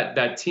you're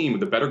that team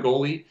with the better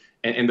goalie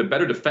and the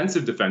better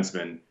defensive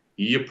defenseman,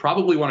 you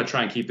probably want to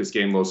try and keep this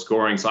game low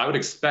scoring. So I would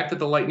expect that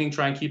the Lightning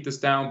try and keep this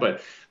down, but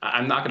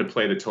I'm not going to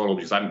play the total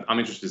because I'm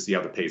interested to see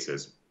how the pace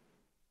is.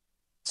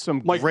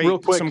 Some Mike, real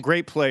quick. some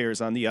great players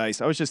on the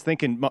ice. I was just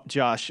thinking,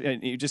 Josh,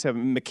 and you just have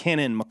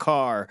McKinnon,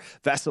 Makar,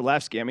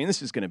 Vasilevsky. I mean,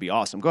 this is going to be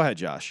awesome. Go ahead,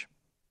 Josh.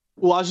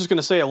 Well, I was just going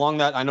to say, along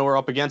that, I know we're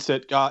up against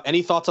it.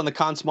 Any thoughts on the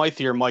Conn Smythe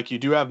here, Mike? You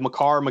do have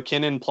Makar,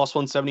 McKinnon, plus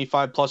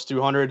 175, plus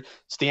 200.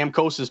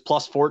 Stamkos is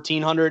plus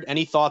 1,400.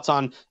 Any thoughts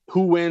on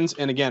who wins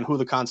and, again, who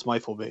the Conn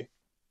Smythe will be?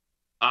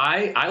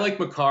 I like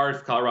Makar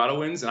if Colorado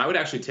wins, and I would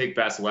actually take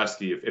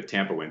Vasilevsky if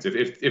Tampa wins.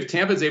 If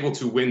Tampa is able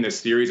to win this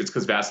series, it's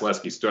because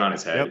Vasilevsky stood on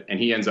his head, and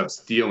he ends up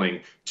stealing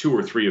 2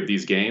 or 3 of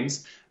these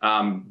games.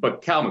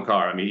 But Cal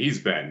Makar, I mean,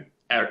 he's been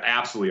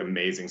absolutely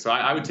amazing. So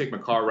I would take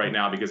Makar right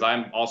now because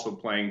I'm also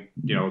playing,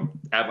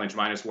 Avalanche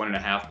minus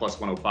 1.5 plus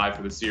 105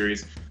 for the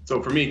series.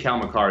 So for me, Cal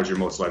Makar is your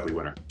most likely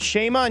winner.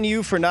 Shame on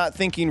you for not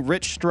thinking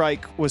Rich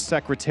Strike was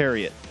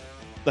Secretariat.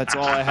 That's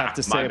all I have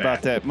to say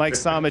about that. Mike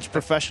Somich,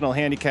 professional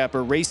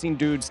handicapper,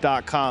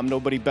 racingdudes.com.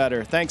 Nobody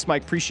better. Thanks,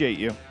 Mike. Appreciate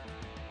you.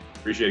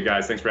 Appreciate it,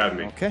 guys. Thanks for having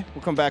me. Okay,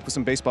 we'll come back with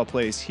some baseball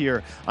plays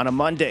here on a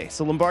Monday.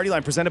 So Lombardi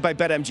Line presented by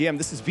BetMGM.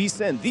 This is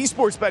VSiN, the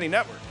Sports Betting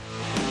Network.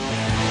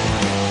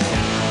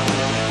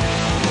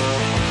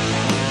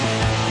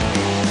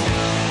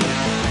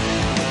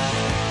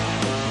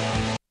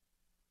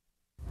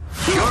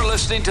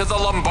 Listening to the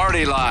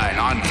Lombardi Line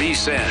on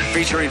VSiN,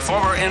 featuring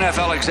former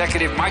NFL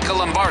executive Michael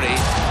Lombardi.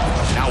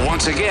 Now,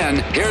 once again,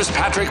 here's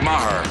Patrick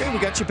Maher. Okay, we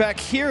got you back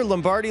here.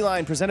 Lombardi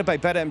Line presented by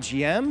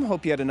BetMGM.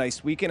 Hope you had a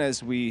nice weekend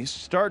as we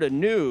start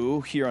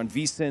anew here on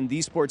VSiN,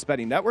 the Sports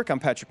Betting Network. I'm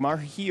Patrick Maher.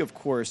 He, of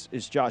course,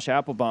 is Josh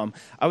Applebaum.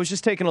 I was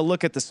just taking a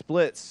look at the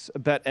splits,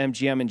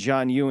 BetMGM and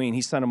John Ewing.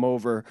 He sent them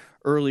over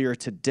earlier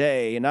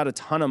today, and not a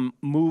ton of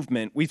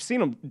movement. We've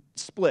seen them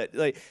split.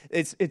 Like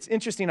it's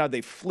interesting how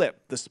they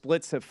flip. The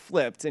splits have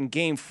flipped. In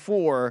Game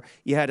 4,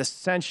 you had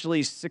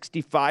essentially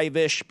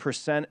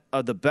 65-ish%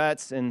 of the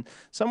bets, and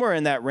somewhere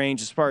in that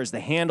range as far as the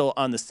handle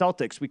on the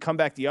Celtics. We come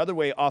back the other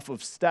way off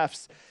of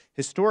Steph's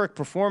historic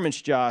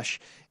performance, Josh,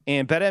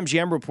 and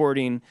BetMGM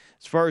reporting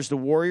as far as the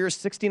Warriors,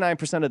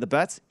 69% of the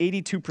bets,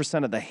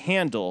 82% of the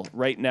handle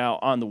right now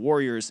on the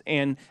Warriors.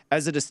 And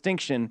as a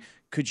distinction,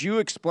 could you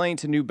explain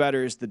to new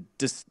bettors the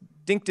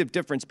distinctive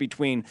difference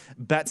between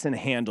bets and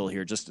handle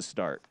here, just to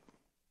start?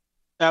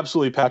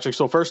 Absolutely, Patrick.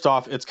 So first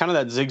off, it's kind of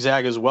that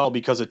zigzag as well,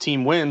 because a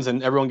team wins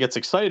and everyone gets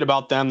excited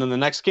about them. Then the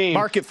next game,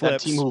 market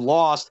flips. That team who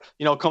lost,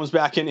 comes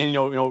back and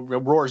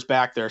roars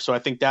back there. So I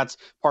think that's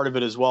part of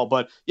it as well.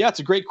 But yeah, it's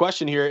a great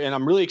question here, and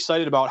I'm really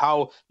excited about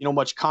how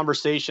much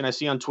conversation I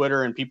see on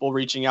Twitter and people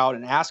reaching out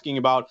and asking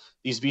about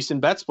these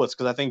VSiN bet splits,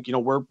 because I think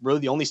we're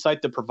really the only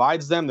site that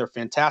provides them. They're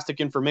fantastic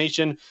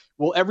information.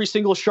 Will every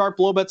single sharp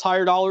low bets,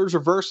 higher dollars,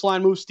 reverse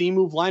line move, steam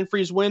move, line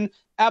freeze win?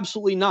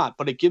 Absolutely not.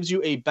 But it gives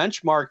you a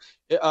benchmark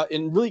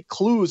and really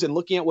clues and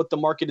looking at what the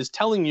market is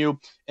telling you.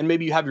 And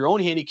maybe you have your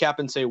own handicap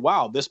and say,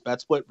 wow, this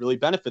bet split really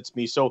benefits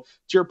me. So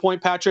to your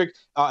point, Patrick,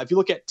 if you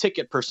look at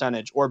ticket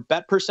percentage or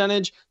bet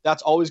percentage,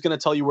 that's always going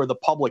to tell you where the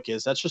public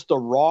is. That's just the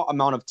raw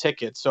amount of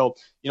tickets. So,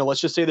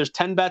 let's just say there's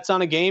 10 bets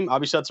on a game.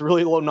 Obviously, that's a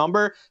really low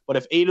number. But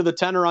if 8 of the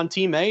 10 are on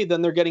Team A,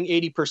 then they're getting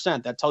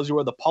 80%. That tells you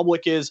where the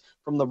public is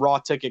from the raw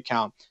ticket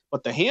count.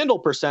 But the handle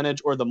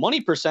percentage or the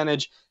money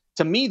percentage,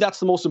 to me, that's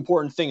the most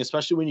important thing,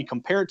 especially when you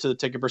compare it to the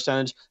ticket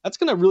percentage. That's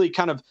going to really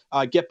kind of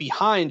cut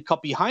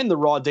behind the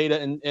raw data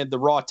and the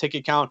raw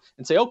ticket count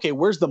and say, okay,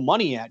 where's the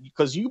money at?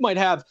 Because you might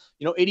have,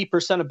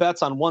 80% of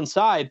bets on one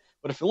side,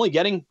 but if you're only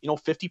getting,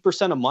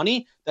 50% of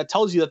money, that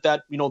tells you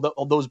that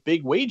those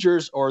big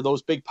wagers or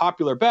those big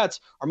popular bets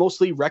are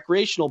mostly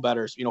recreational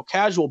bettors,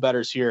 casual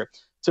bettors here.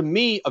 To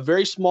me, a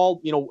very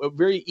small, a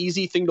very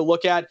easy thing to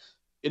look at.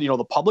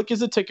 The public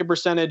is a ticket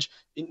percentage.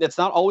 It's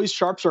not always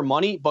sharps or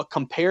money, but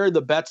compare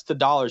the bets to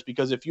dollars,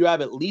 because if you have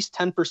at least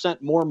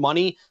 10% more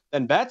money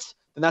than bets,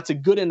 then that's a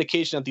good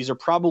indication that these are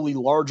probably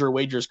larger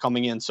wagers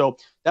coming in. So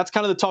that's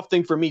kind of the tough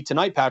thing for me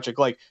tonight, Patrick.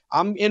 Like,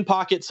 I'm in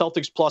pocket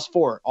Celtics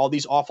 +4, all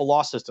these awful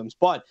loss systems,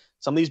 but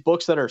some of these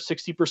books that are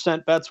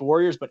 60% bets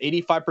Warriors, but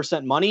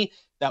 85% money,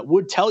 that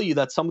would tell you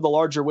that some of the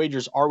larger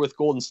wagers are with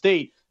Golden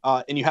State,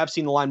 and you have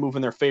seen the line move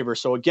in their favor.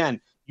 So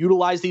again,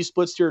 utilize these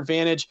splits to your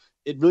advantage.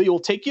 It really will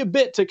take you a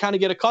bit to kind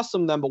of get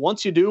accustomed to them, but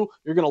once you do,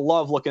 you're going to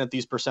love looking at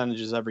these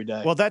percentages every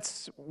day. Well,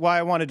 that's why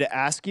I wanted to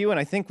ask you, and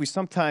I think we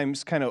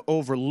sometimes kind of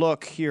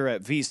overlook here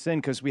at VSiN,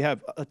 because we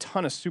have a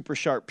ton of super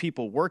sharp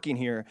people working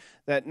here,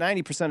 that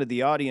 90% of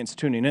the audience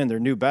tuning in, they're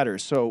new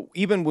bettors. So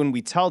even when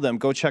we tell them,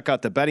 go check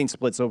out the betting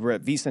splits over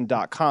at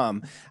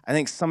vsin.com, I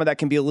think some of that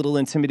can be a little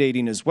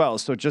intimidating as well.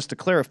 So just to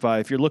clarify,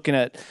 if you're looking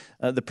at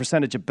the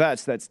percentage of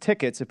bets, that's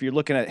tickets. If you're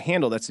looking at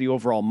handle, that's the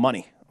overall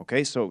money.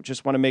 Okay, so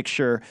just want to make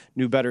sure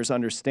new bettors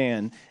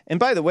understand. And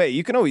by the way,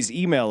 you can always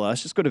email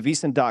us. Just go to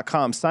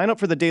vsin.com, sign up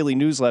for the daily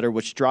newsletter,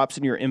 which drops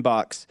in your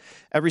inbox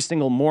every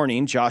single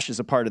morning. Josh is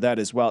a part of that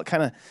as well.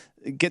 Kind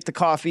of get the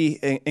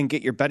coffee and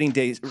get your betting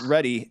days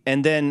ready.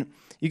 And then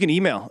you can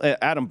email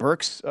Adam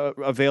Burke's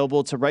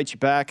available to write you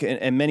back,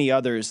 and many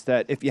others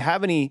that if you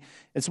have any,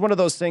 it's one of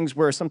those things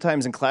where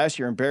sometimes in class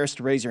you're embarrassed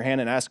to raise your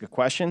hand and ask a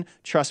question.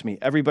 Trust me,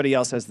 everybody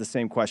else has the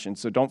same question,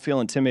 so don't feel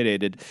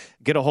intimidated.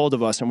 Get a hold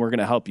of us and we're going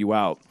to help you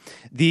out.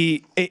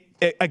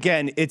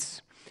 Again,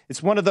 it's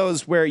it's one of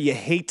those where you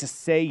hate to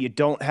say you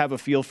don't have a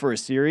feel for a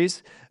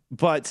series,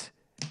 but,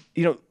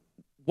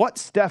 what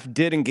Steph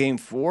did in Game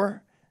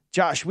 4,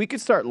 Josh, we could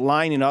start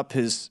lining up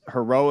his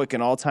heroic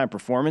and all-time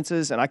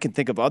performances, and I can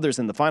think of others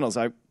in the finals.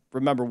 I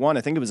remember one,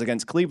 I think it was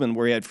against Cleveland,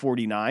 where he had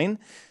 49,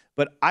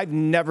 but I've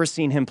never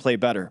seen him play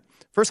better.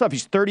 First off,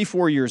 he's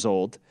 34 years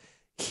old.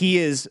 He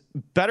is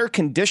better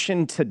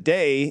conditioned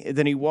today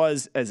than he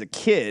was as a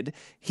kid.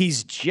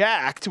 He's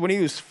jacked. When he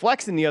was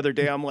flexing the other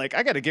day, I'm like,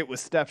 I got to get with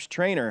Steph's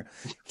trainer.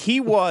 He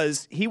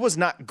was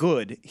not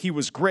good. He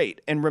was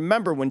great. And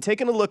remember, when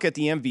taking a look at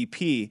the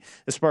MVP,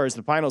 as far as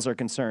the finals are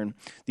concerned,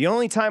 the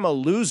only time a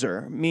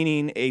loser,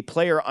 meaning a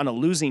player on a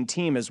losing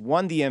team, has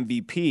won the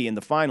MVP in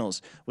the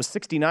finals was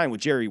 69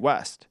 with Jerry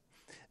West.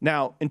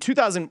 Now, in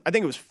 2000, I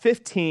think it was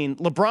 15,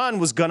 LeBron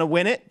was going to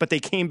win it, but they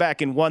came back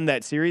and won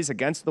that series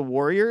against the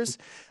Warriors.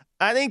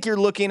 I think you're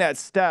looking at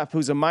Steph,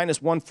 who's a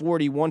minus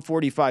 140,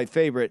 145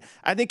 favorite.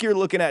 I think you're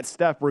looking at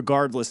Steph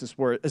regardless as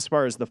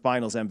far as the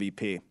finals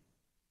MVP.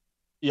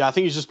 Yeah, I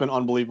think he's just been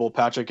unbelievable,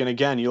 Patrick. And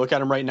again, you look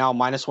at him right now,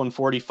 minus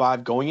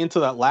 145. Going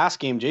into that last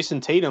game, Jason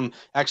Tatum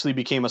actually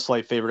became a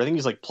slight favorite. I think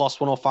he's like plus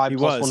 105,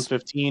 plus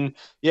 115.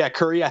 Yeah,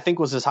 Curry, I think,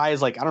 was as high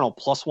as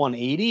plus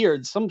 180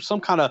 or some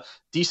kind of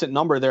decent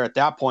number there at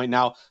that point.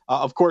 Now,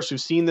 of course,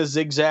 we've seen the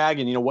zigzag,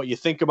 and what you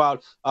think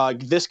about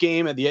this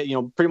game at the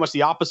pretty much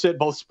the opposite.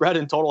 Both spread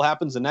and total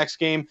happens the next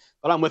game.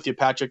 But I'm with you,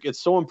 Patrick. It's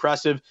so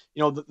impressive.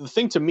 The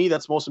thing to me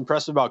that's most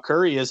impressive about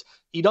Curry is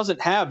he doesn't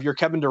have your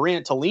Kevin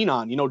Durant to lean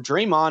on.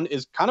 Draymond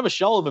is kind of a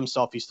shell of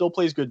himself. He still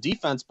plays good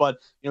defense, but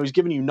he's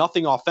giving you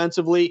nothing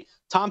offensively.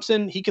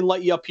 Thompson, he can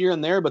light you up here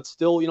and there, but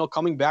still,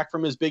 coming back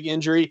from his big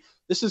injury.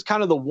 This is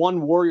kind of the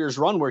one Warriors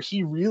run where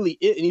he really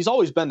is, and he's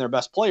always been their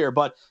best player,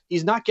 but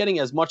he's not getting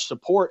as much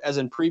support as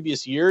in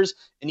previous years,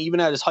 and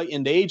even at his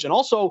heightened age. And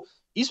also,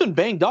 he's been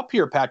banged up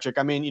here, Patrick.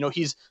 I mean,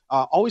 he's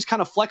always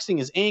kind of flexing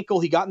his ankle.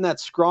 He got in that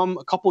scrum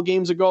a couple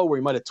games ago where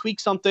he might have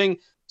tweaked something.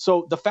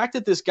 So the fact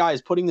that this guy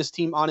is putting this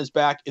team on his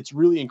back, it's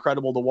really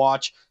incredible to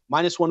watch.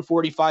 Minus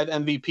 145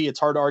 MVP, it's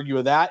hard to argue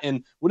with that.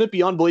 And wouldn't it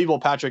be unbelievable,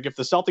 Patrick, if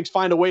the Celtics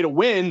find a way to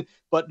win,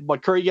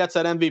 but Curry gets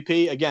that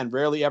MVP? Again,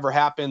 rarely ever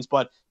happens.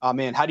 But,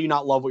 man, how do you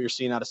not love what you're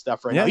seeing out of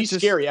Steph right now? He's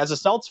scary. As a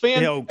Celtics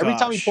fan, every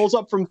time he pulls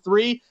up from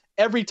three,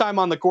 every time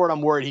on the court,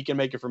 I'm worried he can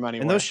make it from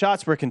anywhere. And those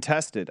shots were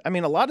contested. I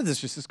mean, a lot of this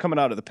just is coming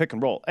out of the pick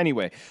and roll.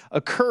 Anyway,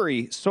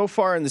 Curry, so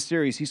far in the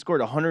series, he scored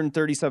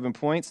 137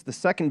 points, the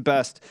second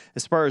best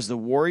as far as the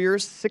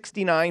Warriors,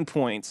 69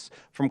 points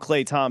from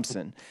Klay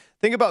Thompson.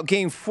 Think about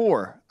Game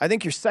 4. I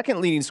think your second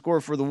leading scorer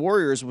for the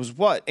Warriors was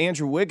what?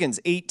 Andrew Wiggins,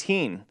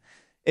 18.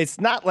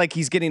 It's not like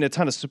he's getting a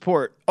ton of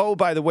support. Oh,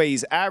 by the way,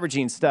 he's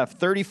averaging, Steph,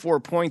 34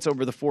 points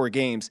over the 4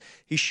 games.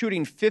 He's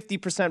shooting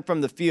 50%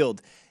 from the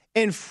field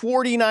and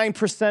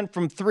 49%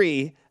 from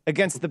three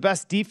against the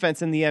best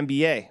defense in the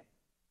NBA.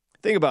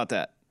 Think about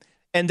that.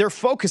 And they're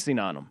focusing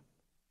on him.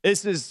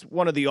 This is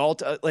one of the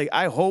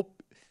I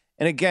hope,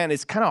 and again,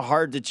 it's kind of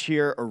hard to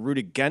cheer or root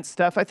against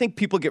Steph. I think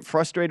people get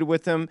frustrated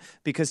with him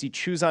because he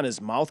chews on his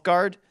mouth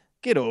guard.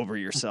 Get over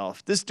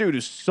yourself. This dude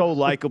is so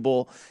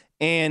likable,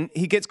 and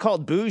he gets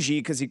called bougie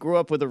because he grew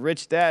up with a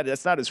rich dad.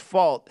 That's not his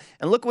fault.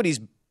 And look what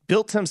he's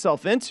built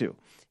himself into.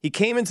 He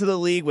came into the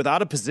league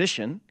without a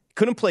position.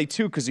 Couldn't play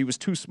 2 because he was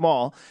too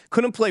small.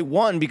 Couldn't play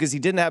 1 because he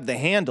didn't have the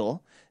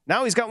handle.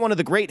 Now he's got one of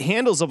the great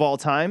handles of all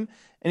time,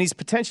 and he's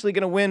potentially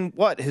going to win,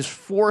 his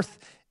 4th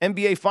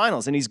NBA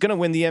Finals, and he's going to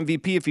win the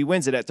MVP if he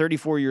wins it at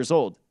 34 years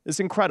old.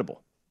 It's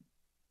incredible.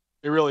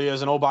 It really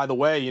is. And, oh, by the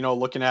way,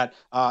 looking at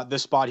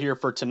this spot here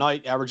for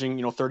tonight,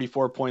 averaging,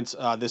 34 points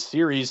this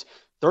series,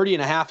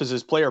 30.5 is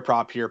his player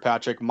prop here,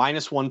 Patrick,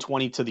 minus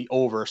 120 to the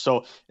over.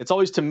 So it's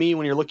always, to me,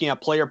 when you're looking at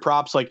player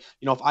props,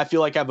 if I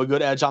feel like I have a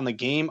good edge on the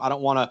game, I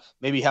don't want to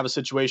maybe have a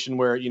situation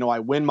where, I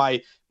win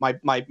my bet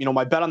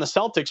on the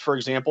Celtics, for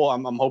example.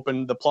 I'm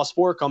hoping the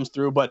 +4 comes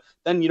through, but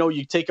then,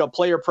 you take a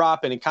player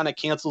prop and it kind of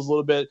cancels a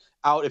little bit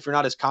out if you're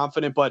not as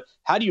confident. But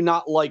how do you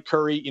not like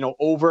Curry,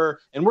 over,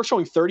 and we're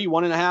showing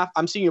 31.5.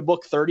 I'm seeing a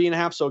book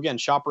 30.5. So again,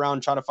 shop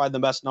around, try to find the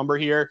best number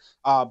here.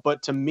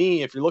 But to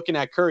me, if you're looking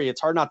at Curry,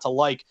 it's hard not to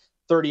like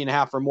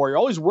 30.5 or more. You're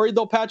always worried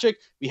though, Patrick.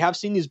 We have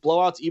seen these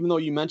blowouts, even though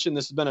you mentioned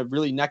this has been a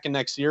really neck and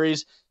neck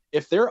series.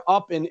 If they're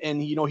up and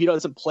he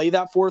doesn't play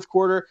that fourth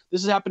quarter,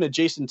 this has happened to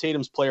Jason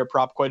Tatum's player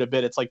prop quite a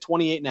bit. It's like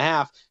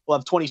 28.5. He'll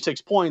have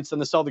 26 points. Then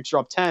the Celtics are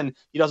up 10.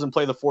 He doesn't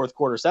play the fourth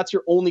quarter. So that's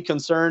your only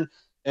concern.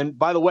 And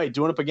by the way,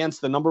 doing up against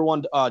the number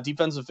 1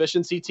 defensive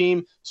efficiency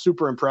team,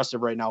 super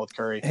impressive right now with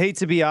Curry. Hate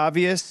to be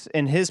obvious,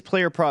 and his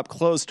player prop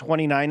closed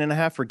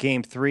 29.5 for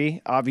Game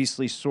 3.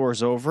 Obviously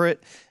soars over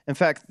it. In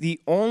fact, the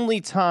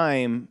only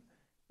time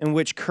in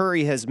which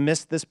Curry has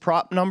missed this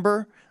prop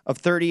number of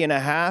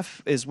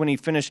 30.5 is when he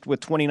finished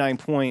with 29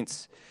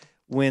 points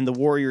when the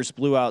Warriors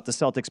blew out the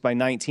Celtics by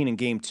 19 in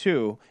Game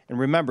 2. And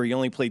remember, he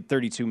only played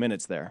 32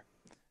 minutes there.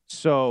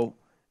 So,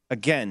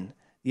 again,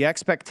 the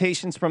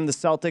expectations from the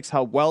Celtics,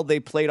 how well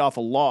they played off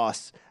a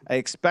loss. I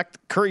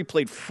expect Curry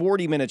played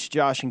 40 minutes,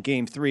 Josh, in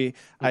Game 3.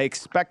 I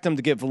expect them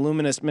to get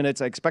voluminous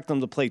minutes. I expect them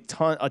to play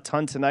a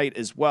ton tonight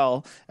as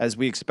well, as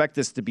we expect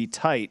this to be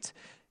tight.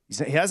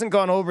 He hasn't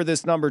gone over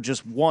this number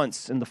just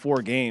once in the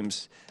 4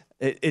 games.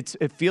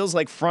 It feels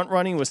like front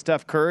running with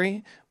Steph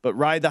Curry, but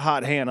ride the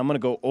hot hand. I'm going to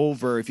go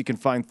over if you can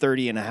find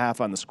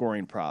 30.5 on the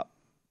scoring prop.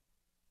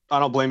 I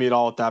don't blame you at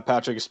all with that,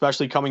 Patrick,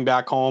 especially coming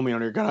back home.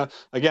 You're going to,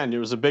 again, it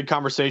was a big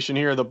conversation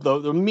here.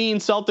 The mean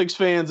Celtics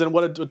fans and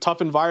what a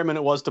tough environment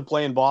it was to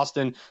play in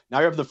Boston. Now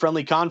you have the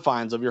friendly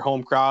confines of your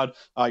home crowd.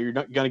 You're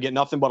going to get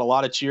nothing but a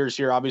lot of cheers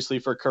here, obviously,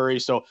 for Curry.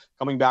 So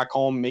coming back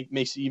home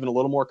makes you even a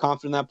little more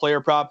confident in that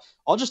player prop.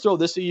 I'll just throw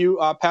this at you,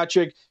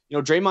 Patrick.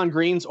 Draymond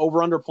Green's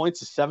over-under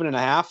points is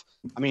 7.5.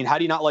 I mean, how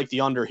do you not like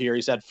the under here?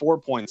 He's had 4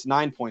 points,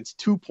 9 points,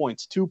 2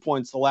 points, 2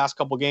 points the last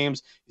couple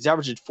games. He's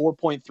averaged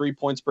 4.3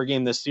 points per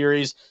game this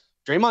series.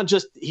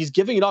 Draymond he's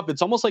giving it up.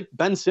 It's almost like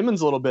Ben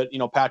Simmons a little bit,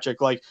 Patrick.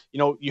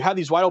 You have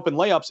these wide open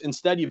layups.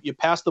 Instead, you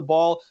pass the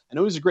ball. I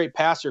know he's a great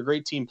passer, a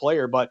great team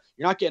player, but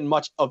you're not getting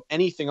much of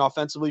anything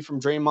offensively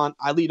from Draymond.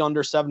 I lead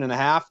under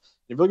 7.5. If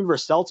you're looking for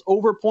Celtics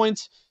over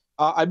points,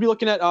 I'd be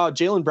looking at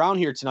Jaylen Brown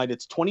here tonight.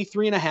 It's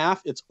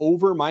 23.5. It's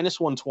over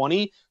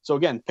 -120. So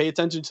again, pay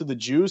attention to the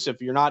juice.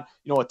 If you're not,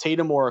 a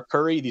Tatum or a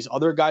Curry, these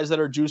other guys that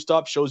are juiced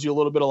up shows you a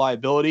little bit of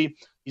liability.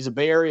 He's a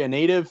Bay Area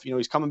native.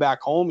 He's coming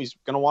back home. He's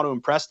going to want to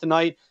impress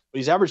tonight. But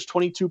he's averaged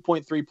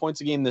 22.3 points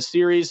a game this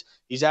series.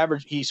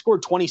 He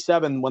scored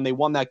 27 when they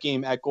won that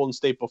game at Golden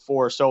State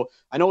before. So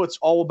I know it's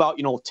all about,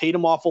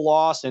 Tatum off a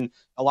loss and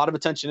a lot of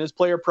attention is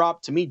player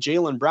prop. To me,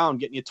 Jaylen Brown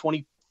getting you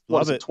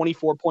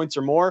 24 points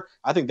or more.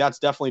 I think that's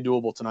definitely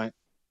doable tonight.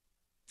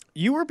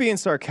 You were being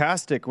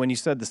sarcastic when you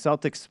said the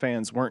Celtics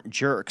fans weren't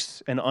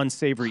jerks and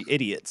unsavory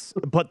idiots,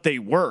 but they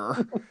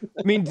were.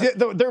 I mean,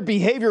 their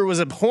behavior was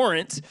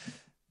abhorrent.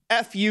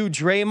 F you,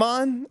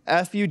 Draymond.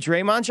 F you,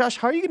 Draymond. Josh,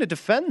 how are you going to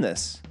defend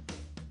this?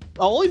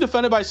 I'll only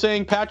defend it by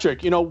saying, Patrick,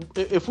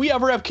 if we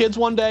ever have kids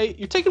one day,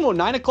 you're taking them to a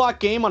 9 o'clock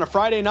game on a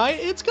Friday night,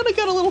 it's going to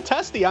get a little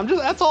testy.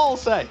 That's all I'll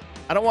say.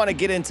 I don't want to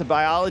get into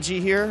biology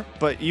here,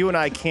 but you and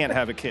I can't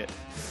have a kid.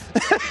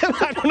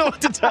 I don't know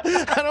what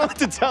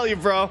to tell you,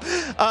 bro.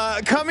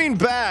 Coming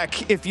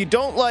back, if you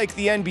don't like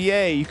the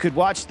NBA, you could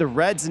watch the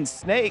Reds and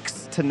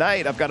Snakes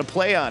tonight. I've got a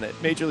play on it.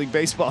 Major League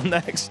Baseball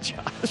next,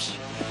 Josh.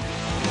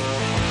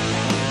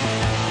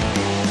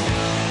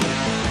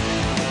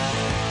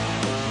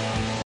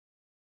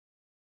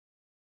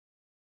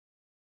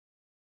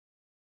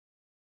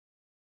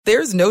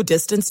 There's no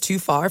distance too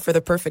far for the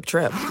perfect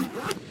trip.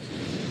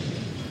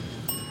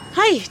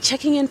 Hi,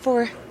 checking in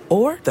for...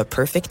 Or the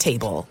perfect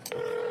table.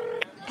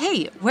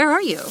 Hey, where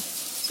are you?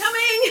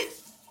 Coming!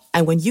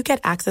 And when you get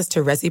access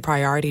to Resi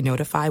Priority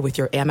Notify with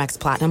your Amex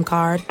Platinum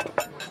card...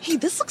 Hey,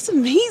 this looks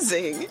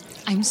amazing!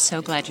 I'm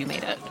so glad you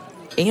made it.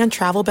 And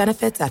travel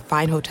benefits at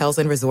fine hotels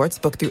and resorts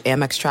booked through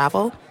Amex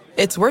Travel,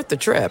 it's worth the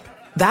trip.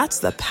 That's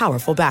the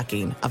powerful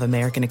backing of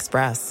American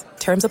Express.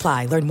 Terms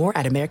apply. Learn more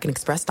at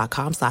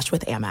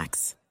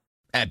americanexpress.com/withAmex.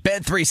 At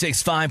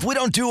Bet365, we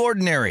don't do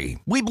ordinary.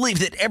 We believe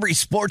that every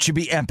sport should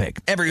be epic.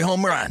 Every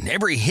home run,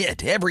 every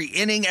hit, every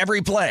inning, every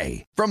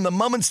play. From the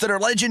moments that are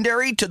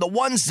legendary to the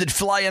ones that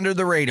fly under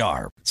the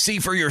radar. See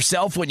for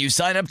yourself when you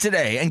sign up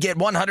today and get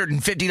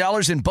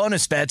 $150 in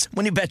bonus bets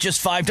when you bet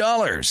just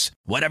 $5.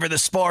 Whatever the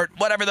sport,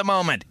 whatever the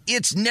moment,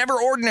 it's never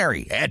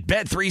ordinary at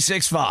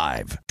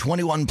Bet365.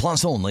 21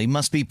 plus only.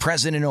 Must be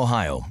present in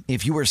Ohio.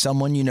 If you or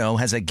someone you know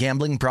has a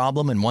gambling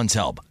problem and wants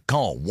help,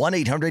 call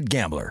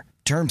 1-800-GAMBLER.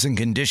 Terms and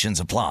conditions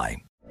apply.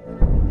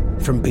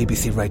 From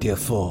BBC Radio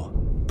 4,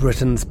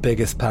 Britain's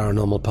biggest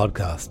paranormal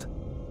podcast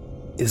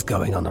is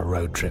going on a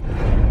road trip.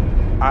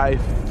 I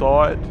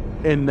thought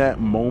in that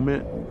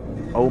moment,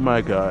 oh my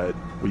God,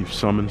 we've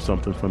summoned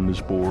something from this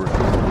board.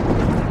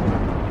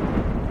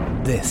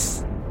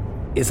 This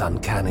is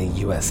Uncanny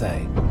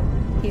USA.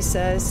 He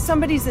says,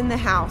 somebody's in the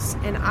house,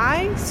 and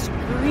I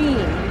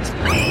screamed.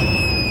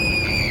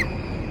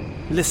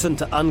 Listen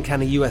to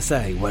Uncanny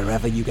USA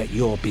wherever you get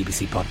your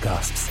BBC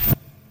podcasts,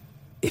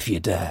 if you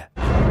dare.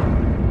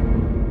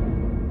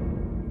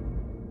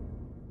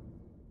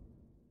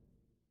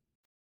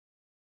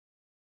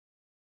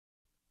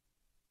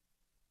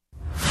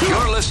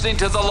 You're listening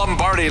to the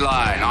Lombardi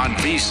Line on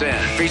VSiN,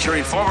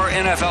 featuring former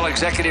NFL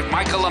executive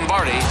Michael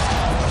Lombardi.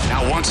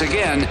 Now, once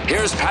again,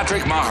 here's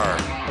Patrick Maher.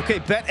 Okay,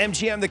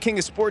 BetMGM, the king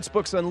of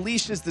sportsbooks,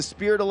 unleashes the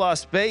spirit of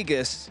Las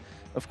Vegas.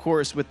 Of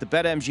course, with the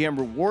BetMGM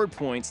reward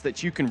points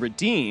that you can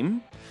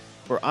redeem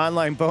for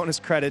online bonus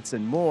credits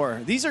and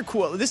more. These are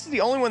cool. This is the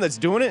only one that's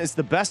doing it. It's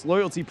the best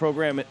loyalty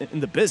program in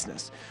the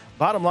business.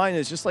 Bottom line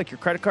is, just like your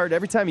credit card,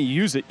 every time you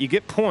use it, you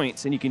get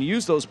points, and you can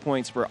use those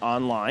points for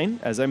online,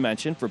 as I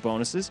mentioned, for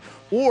bonuses,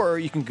 or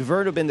you can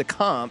convert them into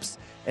comps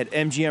at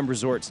MGM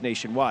resorts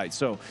nationwide.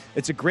 So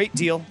it's a great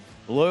deal.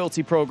 The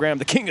loyalty program,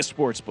 the king of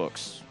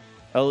sportsbooks.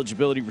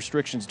 Eligibility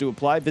restrictions do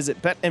apply.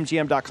 Visit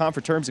BetMGM.com for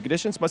terms and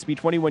conditions. Must be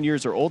 21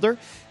 years or older.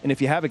 And if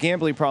you have a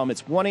gambling problem,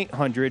 it's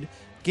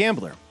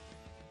 1-800-GAMBLER.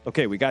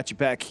 Okay, we got you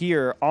back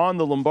here on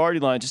the Lombardi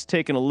Line. Just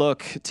taking a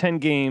look. 10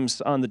 games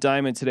on the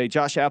diamond today.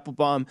 Josh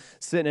Applebaum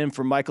sitting in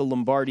for Michael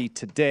Lombardi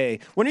today.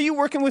 When are you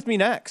working with me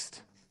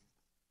next?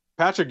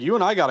 Patrick, you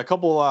and I got a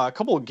couple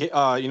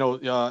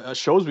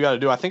shows we got to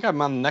do. I think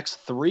I'm on the next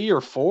 3 or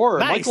 4.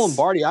 Nice. Michael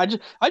Lombardi. I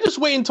just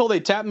wait until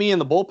they tap me in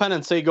the bullpen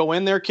and say, "Go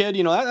in there, kid."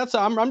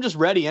 I'm just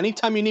ready.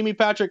 Anytime you need me,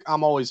 Patrick,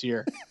 I'm always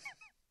here.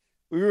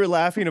 We were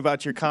laughing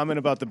about your comment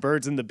about the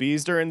birds and the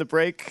bees during the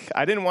break.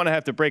 I didn't want to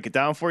have to break it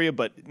down for you,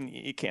 but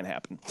it can't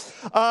happen.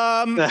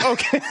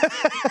 Okay.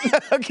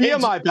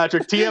 TMI,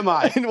 Patrick,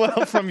 TMI.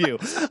 Well, from you.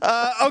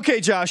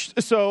 Okay, Josh.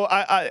 So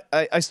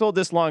I sold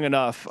this long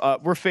enough.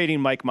 We're fading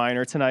Mike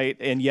Minor tonight.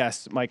 And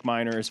yes, Mike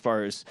Minor, as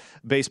far as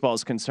baseball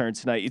is concerned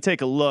tonight. You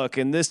take a look,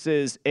 and this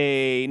is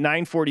a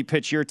 9:40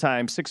 pitch your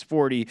time,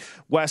 6:40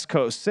 West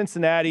Coast.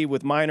 Cincinnati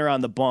with Minor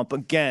on the bump.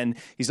 Again,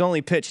 he's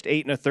only pitched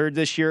 8 1/3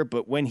 this year,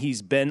 but when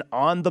he's been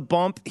on the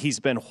bump, he's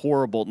been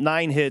horrible.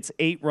 9 hits,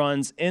 8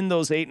 runs in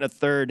those 8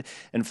 1/3,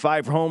 and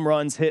 5 home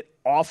runs hit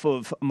off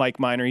of Mike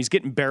Minor. He's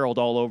getting barreled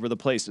all over the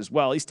place as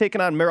well. He's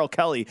taken on Merrill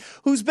Kelly,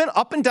 who's been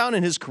up and down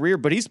in his career,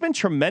 but he's been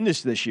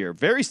tremendous this year.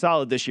 Very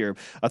solid this year.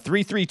 A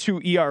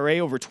 3.32 ERA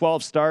over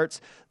 12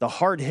 starts. The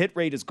hard hit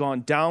rate has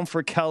gone down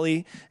for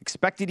Kelly.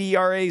 Expected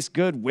ERA is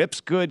good.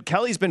 Whip's good.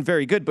 Kelly's been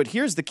very good, but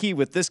here's the key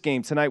with this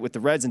game tonight with the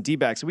Reds and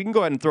D-backs. So we can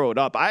go ahead and throw it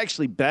up. I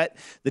actually bet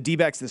the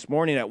D-backs this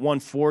morning at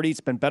 140. It's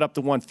been bet up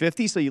to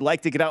 150, so you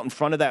like to get out in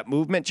front of that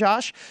movement,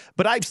 Josh.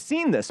 But I've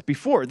seen this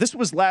before. This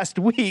was last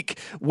week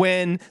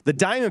when the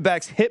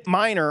Diamondbacks hit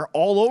Minor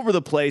all over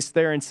the place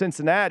there in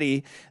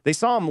Cincinnati. They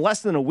saw him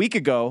less than a week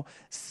ago.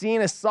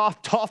 Seeing a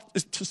soft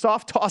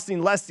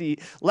tossing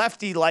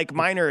lefty like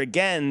Minor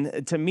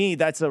again, to me,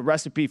 that's a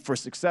recipe for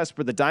success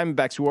for the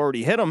Diamondbacks who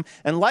already hit him.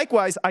 And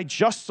likewise, I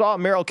just saw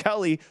Merrill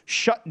Kelly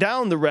shut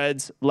down the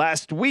Reds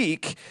last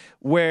week,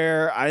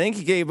 where I think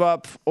he gave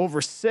up over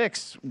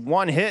 6,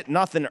 1 hit,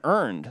 nothing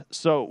earned.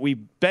 So we've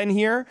been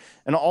here,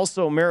 and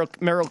also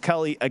Merrill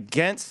Kelly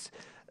against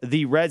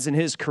the Reds in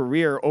his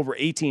career over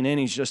 18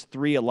 innings, just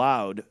 3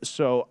 allowed.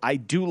 So I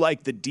do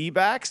like the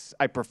D-backs.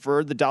 I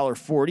prefer the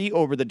 $1.40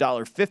 over the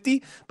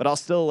 $1.50, but I'll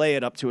still lay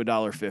it up to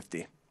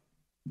 $1.50.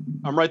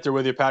 I'm right there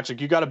with you, Patrick.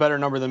 You got a better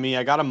number than me.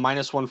 I got a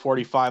minus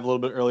 145 a little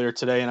bit earlier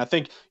today. And I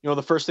think,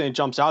 the first thing that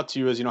jumps out to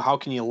you is, how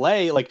can you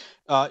lay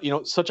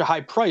such a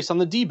high price on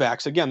the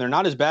D-backs? Again, they're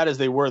not as bad as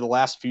they were the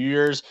last few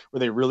years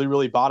where they really,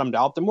 really bottomed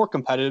out. They're more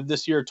competitive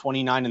this year,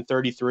 29 and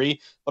 33.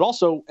 But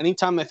also,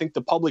 anytime I think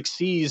the public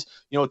sees,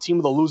 a team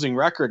with a losing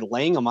record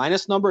laying a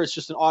minus number, it's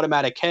just an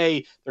automatic,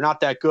 hey, they're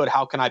not that good.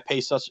 How can I pay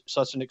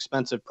such an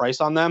expensive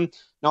price on them?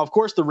 Now, of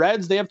course, the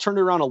Reds, they have turned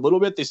it around a little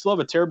bit. They still have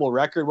a terrible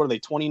record. What are they,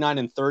 29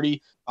 and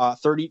 30,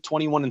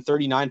 21 and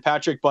 39,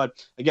 Patrick? But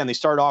again, they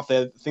started off,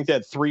 I think they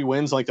had 3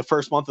 wins like the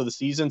first month of the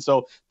season.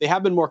 So they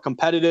have been more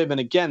competitive. And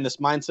again, this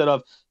mindset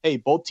of, hey,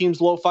 both teams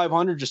low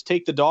 500, just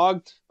take the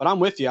dog. But I'm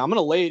with you. I'm going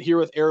to lay it here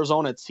with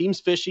Arizona. It seems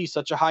fishy,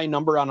 such a high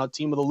number on a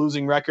team with a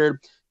losing record.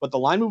 But the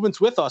line movement's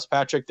with us,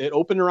 Patrick. They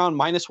opened around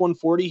minus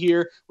 140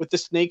 here with the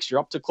Snakes. You're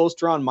up to close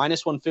to around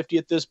minus 150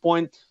 at this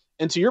point.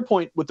 And to your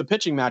point with the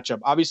pitching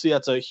matchup, obviously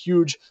that's a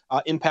huge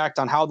impact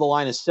on how the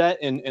line is set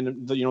and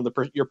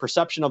your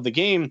perception of the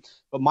game.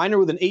 But Minor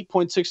with an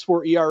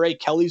 8.64 ERA,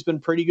 Kelly's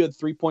been pretty good,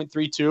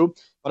 3.32.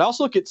 But I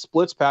also look at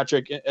splits,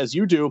 Patrick, as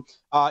you do,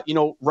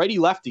 righty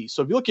lefty.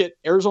 So if you look at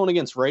Arizona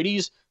against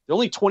righties, they're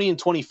only 20 and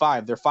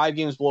 25. They're 5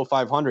 games below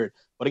 500.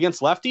 But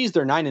against lefties,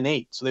 they're 9 and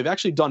 8. So they've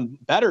actually done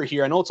better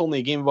here. I know it's only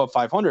a game above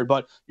 500,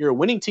 but you're a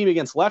winning team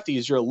against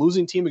lefties. You're a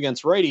losing team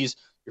against righties.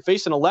 You're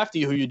facing a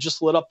lefty who you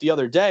just lit up the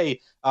other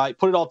day.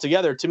 Put it all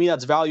together. To me,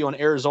 that's value on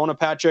Arizona,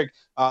 Patrick.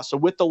 So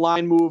with the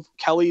line move,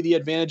 Kelly, the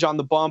advantage on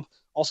the bump.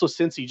 Also,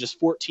 Cincy, just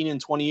 14 and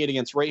 28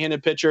 against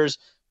right-handed pitchers.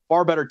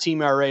 Far better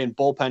team ERA and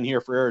bullpen here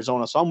for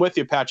Arizona. So I'm with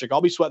you, Patrick.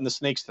 I'll be sweating the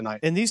Snakes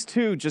tonight. And these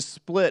two just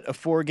split a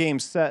 4-game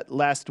set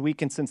last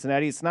week in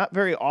Cincinnati. It's not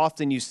very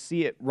often you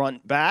see it run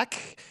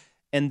back.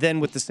 And then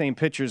with the same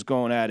pitchers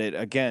going at it,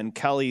 again,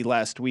 Kelly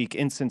last week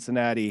in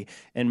Cincinnati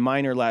and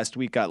Minor last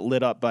week got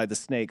lit up by the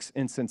Snakes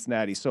in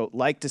Cincinnati. So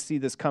like to see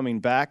this coming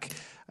back.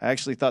 I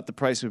actually thought the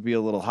price would be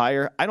a little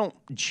higher. I don't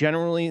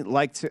generally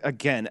like to,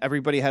 again,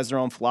 everybody has their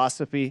own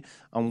philosophy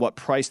on what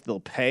price they'll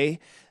pay.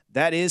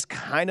 That is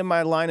kind of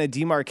my line of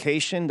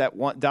demarcation, that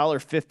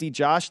 $1.50,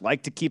 Josh.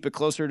 Like to keep it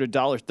closer to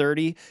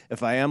 $1.30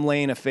 if I am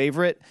laying a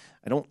favorite.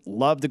 I don't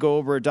love to go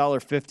over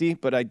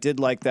 $1.50, but I did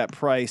like that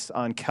price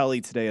on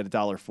Kelly today at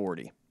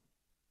 $1.40.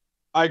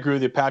 I agree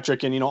with you,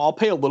 Patrick. And, I'll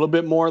pay a little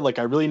bit more. Like,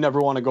 I really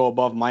never want to go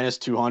above minus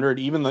 200,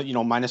 even the,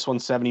 minus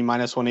 170,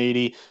 minus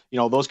 180,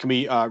 those can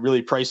be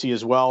really pricey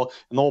as well.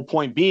 And the whole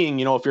point being,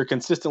 if you're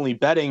consistently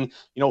betting,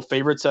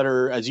 favorites that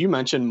are, as you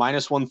mentioned,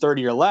 minus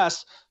 130 or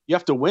less, you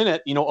have to win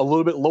it, a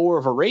little bit lower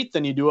of a rate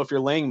than you do if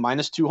you're laying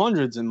minus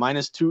 200s and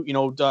minus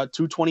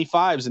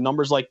 225s and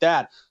numbers like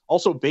that.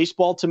 Also,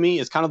 baseball to me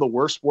is kind of the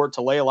worst sport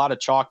to lay a lot of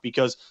chalk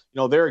because,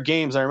 there are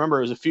games. I remember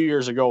it was a few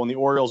years ago when the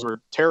Orioles were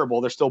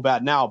terrible. They're still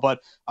bad now, but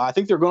I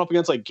think they're going up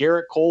against like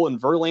Garrett Cole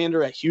and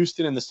Verlander at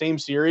Houston in the same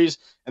series.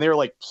 And they were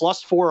like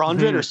plus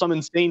 400 or some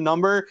insane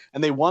number.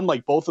 And they won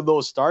like both of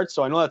those starts.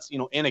 So I know that's,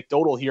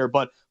 anecdotal here,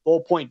 but the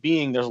whole point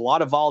being there's a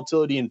lot of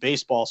volatility in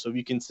baseball. So if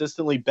you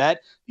consistently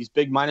bet these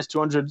big minus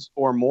 200s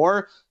or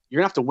more, you're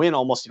going to have to win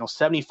almost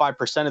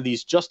 75% of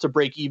these just to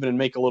break even and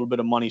make a little bit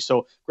of money.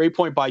 So great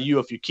point by you.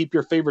 If you keep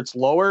your favorites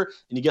lower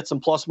and you get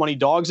some plus money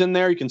dogs in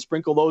there, you can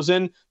sprinkle those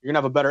in. You're going to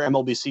have a better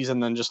MLB season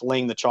than just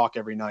laying the chalk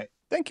every night.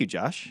 Thank you,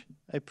 Josh.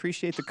 I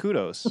appreciate the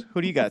kudos.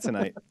 Who do you got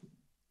tonight?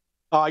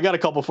 I got a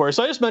couple for you.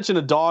 So I just mentioned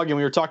a dog, and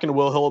we were talking to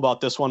Will Hill about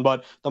this one,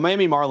 but the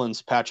Miami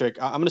Marlins,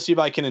 Patrick, I'm going to see if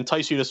I can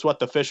entice you to sweat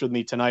the fish with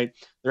me tonight.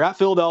 They're at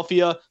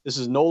Philadelphia. This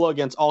is Nola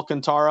against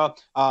Alcantara.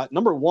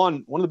 Number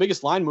one of the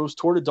biggest line moves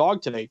toward a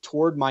dog today,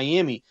 toward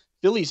Miami.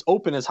 Phillies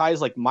open as high as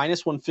like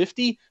minus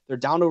 150. They're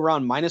down to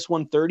around minus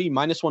 130,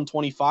 minus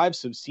 125.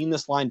 So we've seen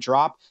this line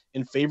drop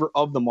in favor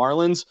of the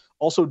Marlins.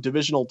 Also,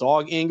 divisional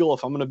dog angle.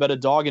 If I'm going to bet a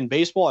dog in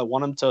baseball, I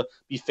want them to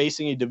be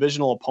facing a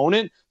divisional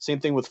opponent.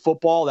 Same thing with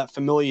football. That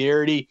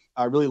familiarity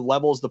really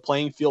levels the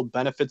playing field,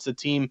 benefits the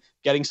team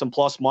getting some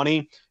plus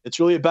money.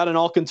 It's really a bet on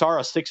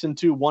Alcantara,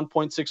 6-2,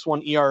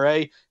 1.61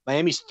 ERA.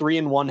 Miami's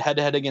 3-1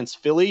 head-to-head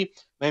against Philly.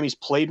 Miami's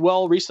played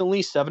well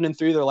recently, 7-3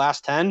 their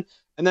last 10.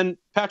 And then,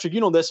 Patrick, you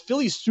know this,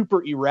 Philly's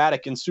super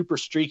erratic and super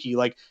streaky.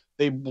 Like,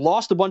 they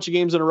lost a bunch of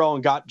games in a row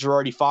and got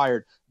Girardi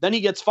fired. Then he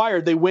gets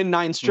fired. They win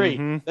 9 straight.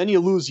 Then you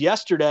lose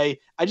yesterday.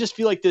 I just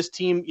feel like this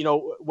team,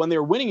 when they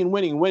were winning and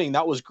winning,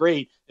 that was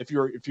great if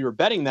you were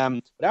betting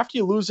them. But after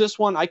you lose this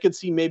one, I could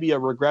see maybe a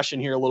regression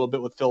here a little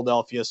bit with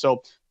Philadelphia.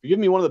 So you're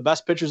giving me one of the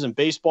best pitchers in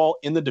baseball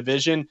in the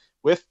division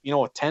with,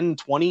 a 10,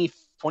 20,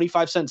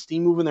 25 cent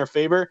steam move in their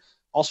favor.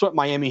 Also at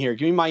Miami here.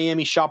 Give me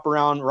Miami, shop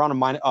around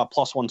a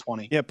plus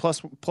 120. Yeah,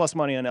 plus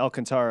money on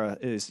Alcantara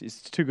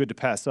is too good to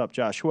pass up.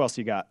 Josh, who else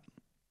you got?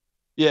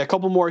 Yeah, a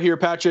couple more here,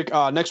 Patrick.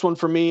 Next one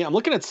for me. I'm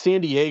looking at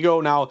San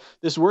Diego. Now,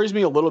 this worries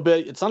me a little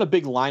bit. It's not a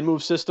big line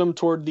move system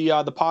toward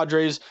the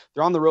Padres.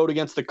 They're on the road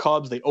against the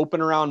Cubs. They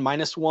open around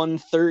minus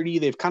 130.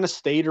 They've kind of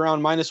stayed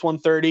around minus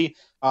 130.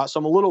 So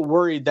I'm a little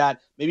worried that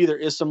maybe there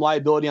is some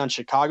liability on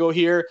Chicago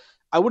here.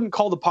 I wouldn't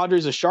call the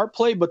Padres a sharp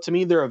play, but to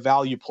me, they're a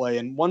value play.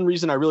 And one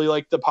reason I really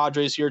like the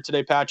Padres here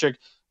today, Patrick,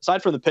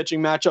 aside from the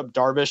pitching matchup,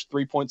 Darvish,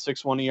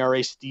 3.61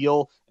 ERA,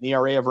 Steele, an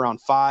ERA of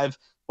around 5.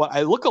 But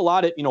I look a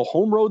lot at,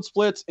 home road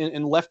splits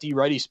and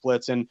lefty-righty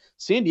splits. And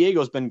San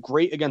Diego's been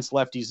great against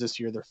lefties this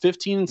year. They're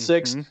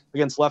 15-6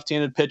 against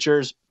left-handed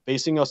pitchers,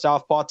 facing a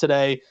southpaw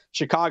today.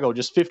 Chicago,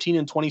 just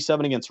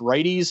 15-27 against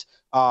righties.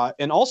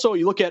 And also,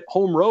 you look at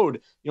home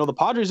road. The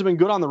Padres have been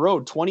good on the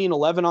road,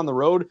 20-11 on the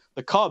road.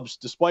 The Cubs,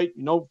 despite,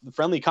 the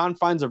friendly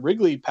confines of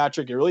Wrigley,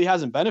 Patrick, it really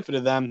hasn't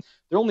benefited them.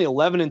 They're only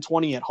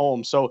 11-20 at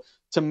home. So,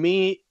 to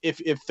me,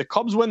 if the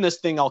Cubs win this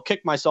thing, I'll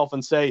kick myself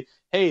and say,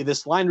 hey,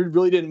 this line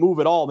really didn't move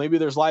at all. Maybe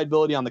there's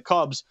liability on the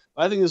Cubs.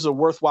 But I think this is a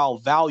worthwhile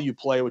value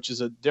play, which is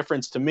a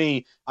difference to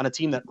me on a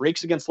team that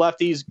rakes against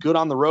lefties, good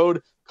on the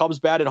road, Cubs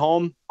bad at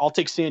home. I'll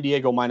take San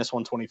Diego minus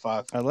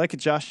 125. I like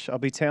it, Josh. I'll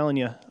be tailing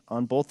you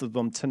on both of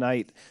them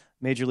tonight.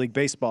 Major League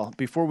Baseball.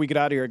 Before we get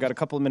out of here, I got a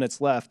couple of minutes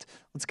left.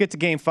 Let's get to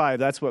Game 5.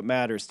 That's what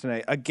matters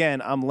tonight.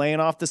 Again, I'm laying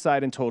off the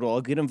side in total.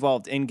 I'll get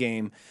involved in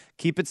game.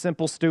 Keep it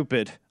simple,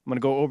 stupid. I'm going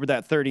to go over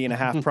that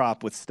 30.5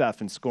 prop with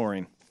Steph and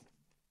scoring.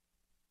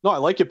 No, I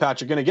like it,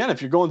 Patrick. And again,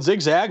 if you're going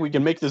zigzag, we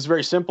can make this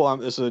very simple.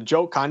 This is a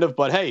joke, kind of,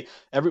 but hey,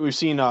 we've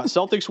seen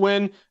Celtics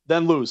win,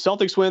 then lose.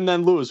 Celtics win,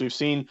 then lose. We've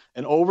seen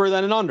an over,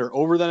 then an under,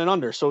 over, then an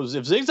under. So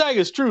if zigzag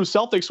is true,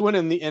 Celtics win,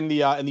 and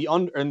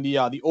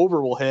the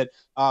over will hit.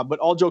 But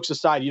all jokes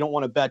aside, you don't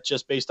want to bet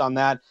just based on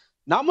that.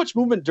 Not much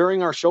movement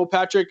during our show,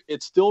 Patrick.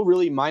 It's still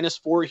really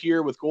 -4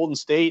 here with Golden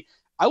State.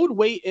 I would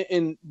wait,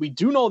 and we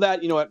do know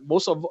that at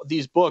most of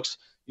these books,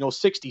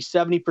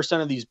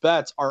 60-70% of these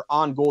bets are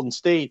on Golden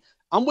State.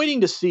 I'm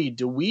waiting to see,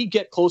 do we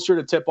get closer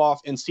to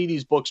tip-off and see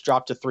these books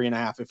drop to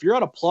 3.5? If you're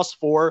at a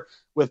 +4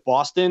 with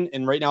Boston,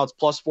 and right now it's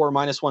 +4,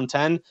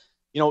 -110,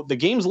 the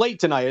game's late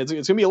tonight. It's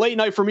going to be a late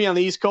night for me on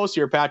the East Coast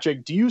here,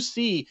 Patrick. Do you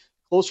see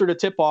closer to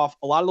tip-off,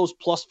 a lot of those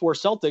 +4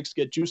 Celtics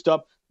get juiced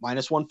up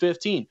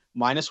 -115,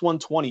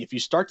 -120? If you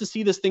start to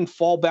see this thing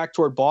fall back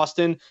toward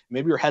Boston,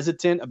 maybe you're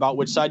hesitant about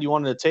which side you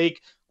wanted to take,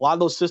 a lot of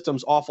those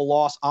systems off a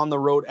loss on the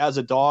road as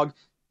a dog.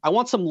 I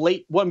want some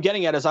late, what I'm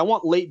getting at is I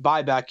want late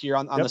buyback here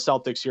on the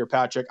Celtics here,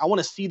 Patrick. I want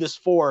to see this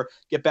 4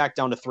 get back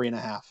down to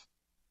 3.5.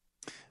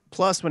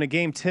 Plus, when a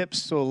game tips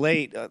so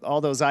late, all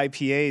those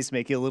IPAs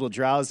make you a little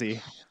drowsy.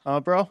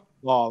 Bro?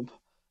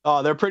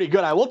 They're pretty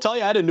good. I will tell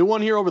you, I had a new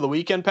one here over the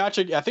weekend,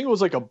 Patrick. I think it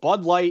was like a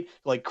Bud Light,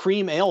 like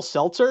cream ale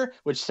seltzer,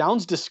 which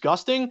sounds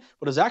disgusting,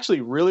 but is actually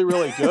really,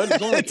 really good.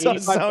 It's only like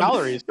 85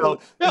 calories. So,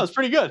 yeah, it's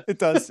pretty good. It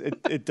does.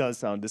 It does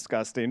sound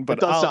disgusting. But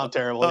it does sound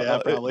terrible,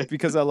 probably.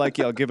 Because I like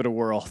you, I'll give it a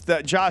whirl.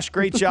 Josh,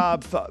 great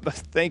job.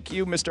 Thank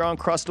you, Mr.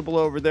 Uncrustable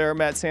over there.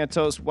 Matt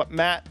Santos,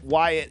 Matt,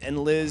 Wyatt,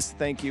 and Liz,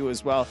 thank you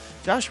as well.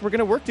 Josh, we're going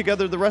to work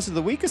together the rest of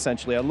the week,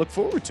 essentially. I look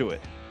forward to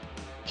it.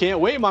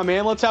 Can't wait, my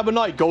man. Let's have a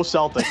night. Go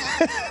Celtics.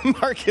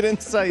 Market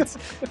Insights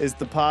is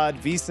the pod.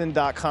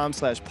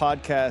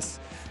 vsin.com/podcasts.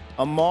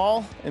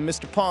 Amal and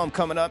Mr. Palm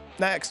coming up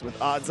next with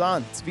Odds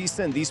On. It's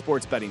VSiN, the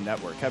Sports Betting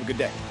Network. Have a good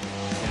day.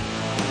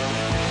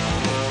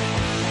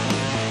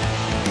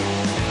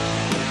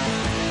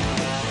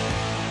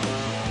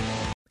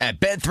 At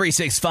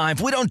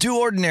Bet365, we don't do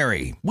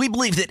ordinary. We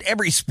believe that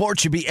every sport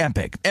should be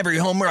epic. Every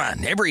home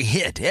run, every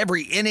hit,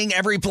 every inning,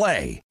 every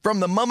play. From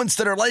the moments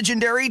that are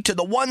legendary to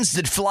the ones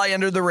that fly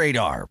under the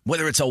radar.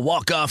 Whether it's a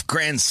walk-off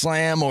grand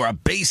slam or a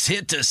base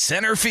hit to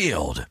center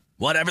field.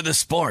 Whatever the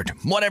sport,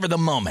 whatever the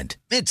moment.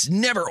 It's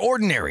never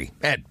ordinary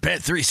at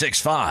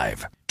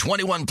Bet365.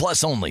 21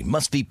 plus only.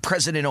 Must be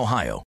present in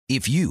Ohio.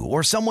 If you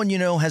or someone you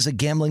know has a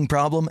gambling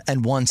problem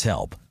and wants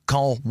help,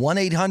 call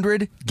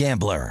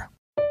 1-800-GAMBLER.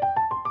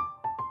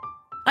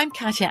 I'm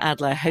Katya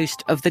Adler,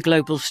 host of The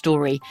Global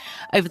Story.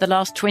 Over the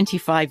last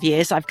 25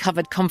 years, I've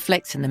covered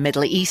conflicts in the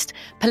Middle East,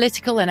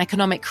 political and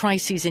economic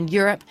crises in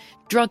Europe,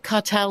 drug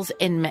cartels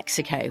in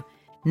Mexico.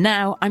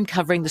 Now I'm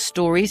covering the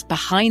stories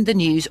behind the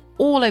news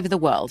all over the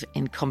world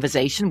in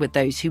conversation with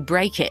those who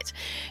break it.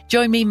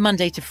 Join me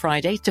Monday to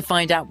Friday to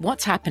find out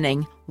what's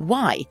happening,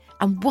 why,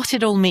 and what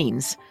it all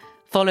means.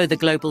 Follow The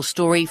Global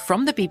Story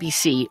from the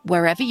BBC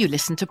wherever you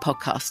listen to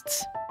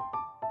podcasts.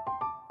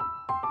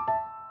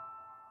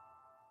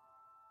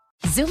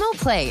 Xumo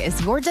Play is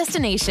your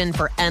destination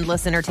for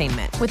endless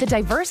entertainment. With a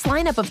diverse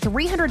lineup of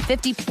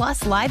 350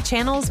 plus live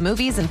channels,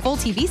 movies, and full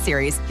TV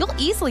series, you'll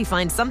easily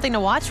find something to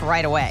watch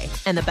right away.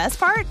 And the best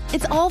part?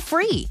 It's all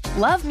free.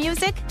 Love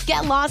music?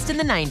 Get lost in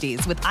the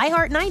 90s with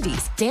iHeart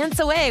 90s, dance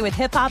away with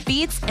hip-hop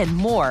beats, and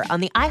more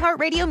on the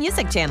iHeartRadio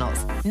music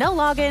channels. No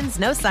logins,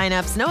 no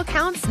signups, no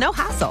accounts, no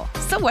hassle.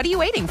 So what are you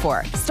waiting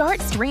for?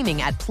 Start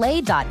streaming at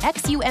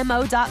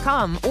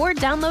play.xumo.com or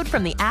download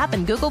from the app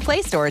and Google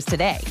Play stores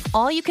today.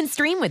 All you can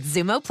stream with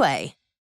Xumo Play.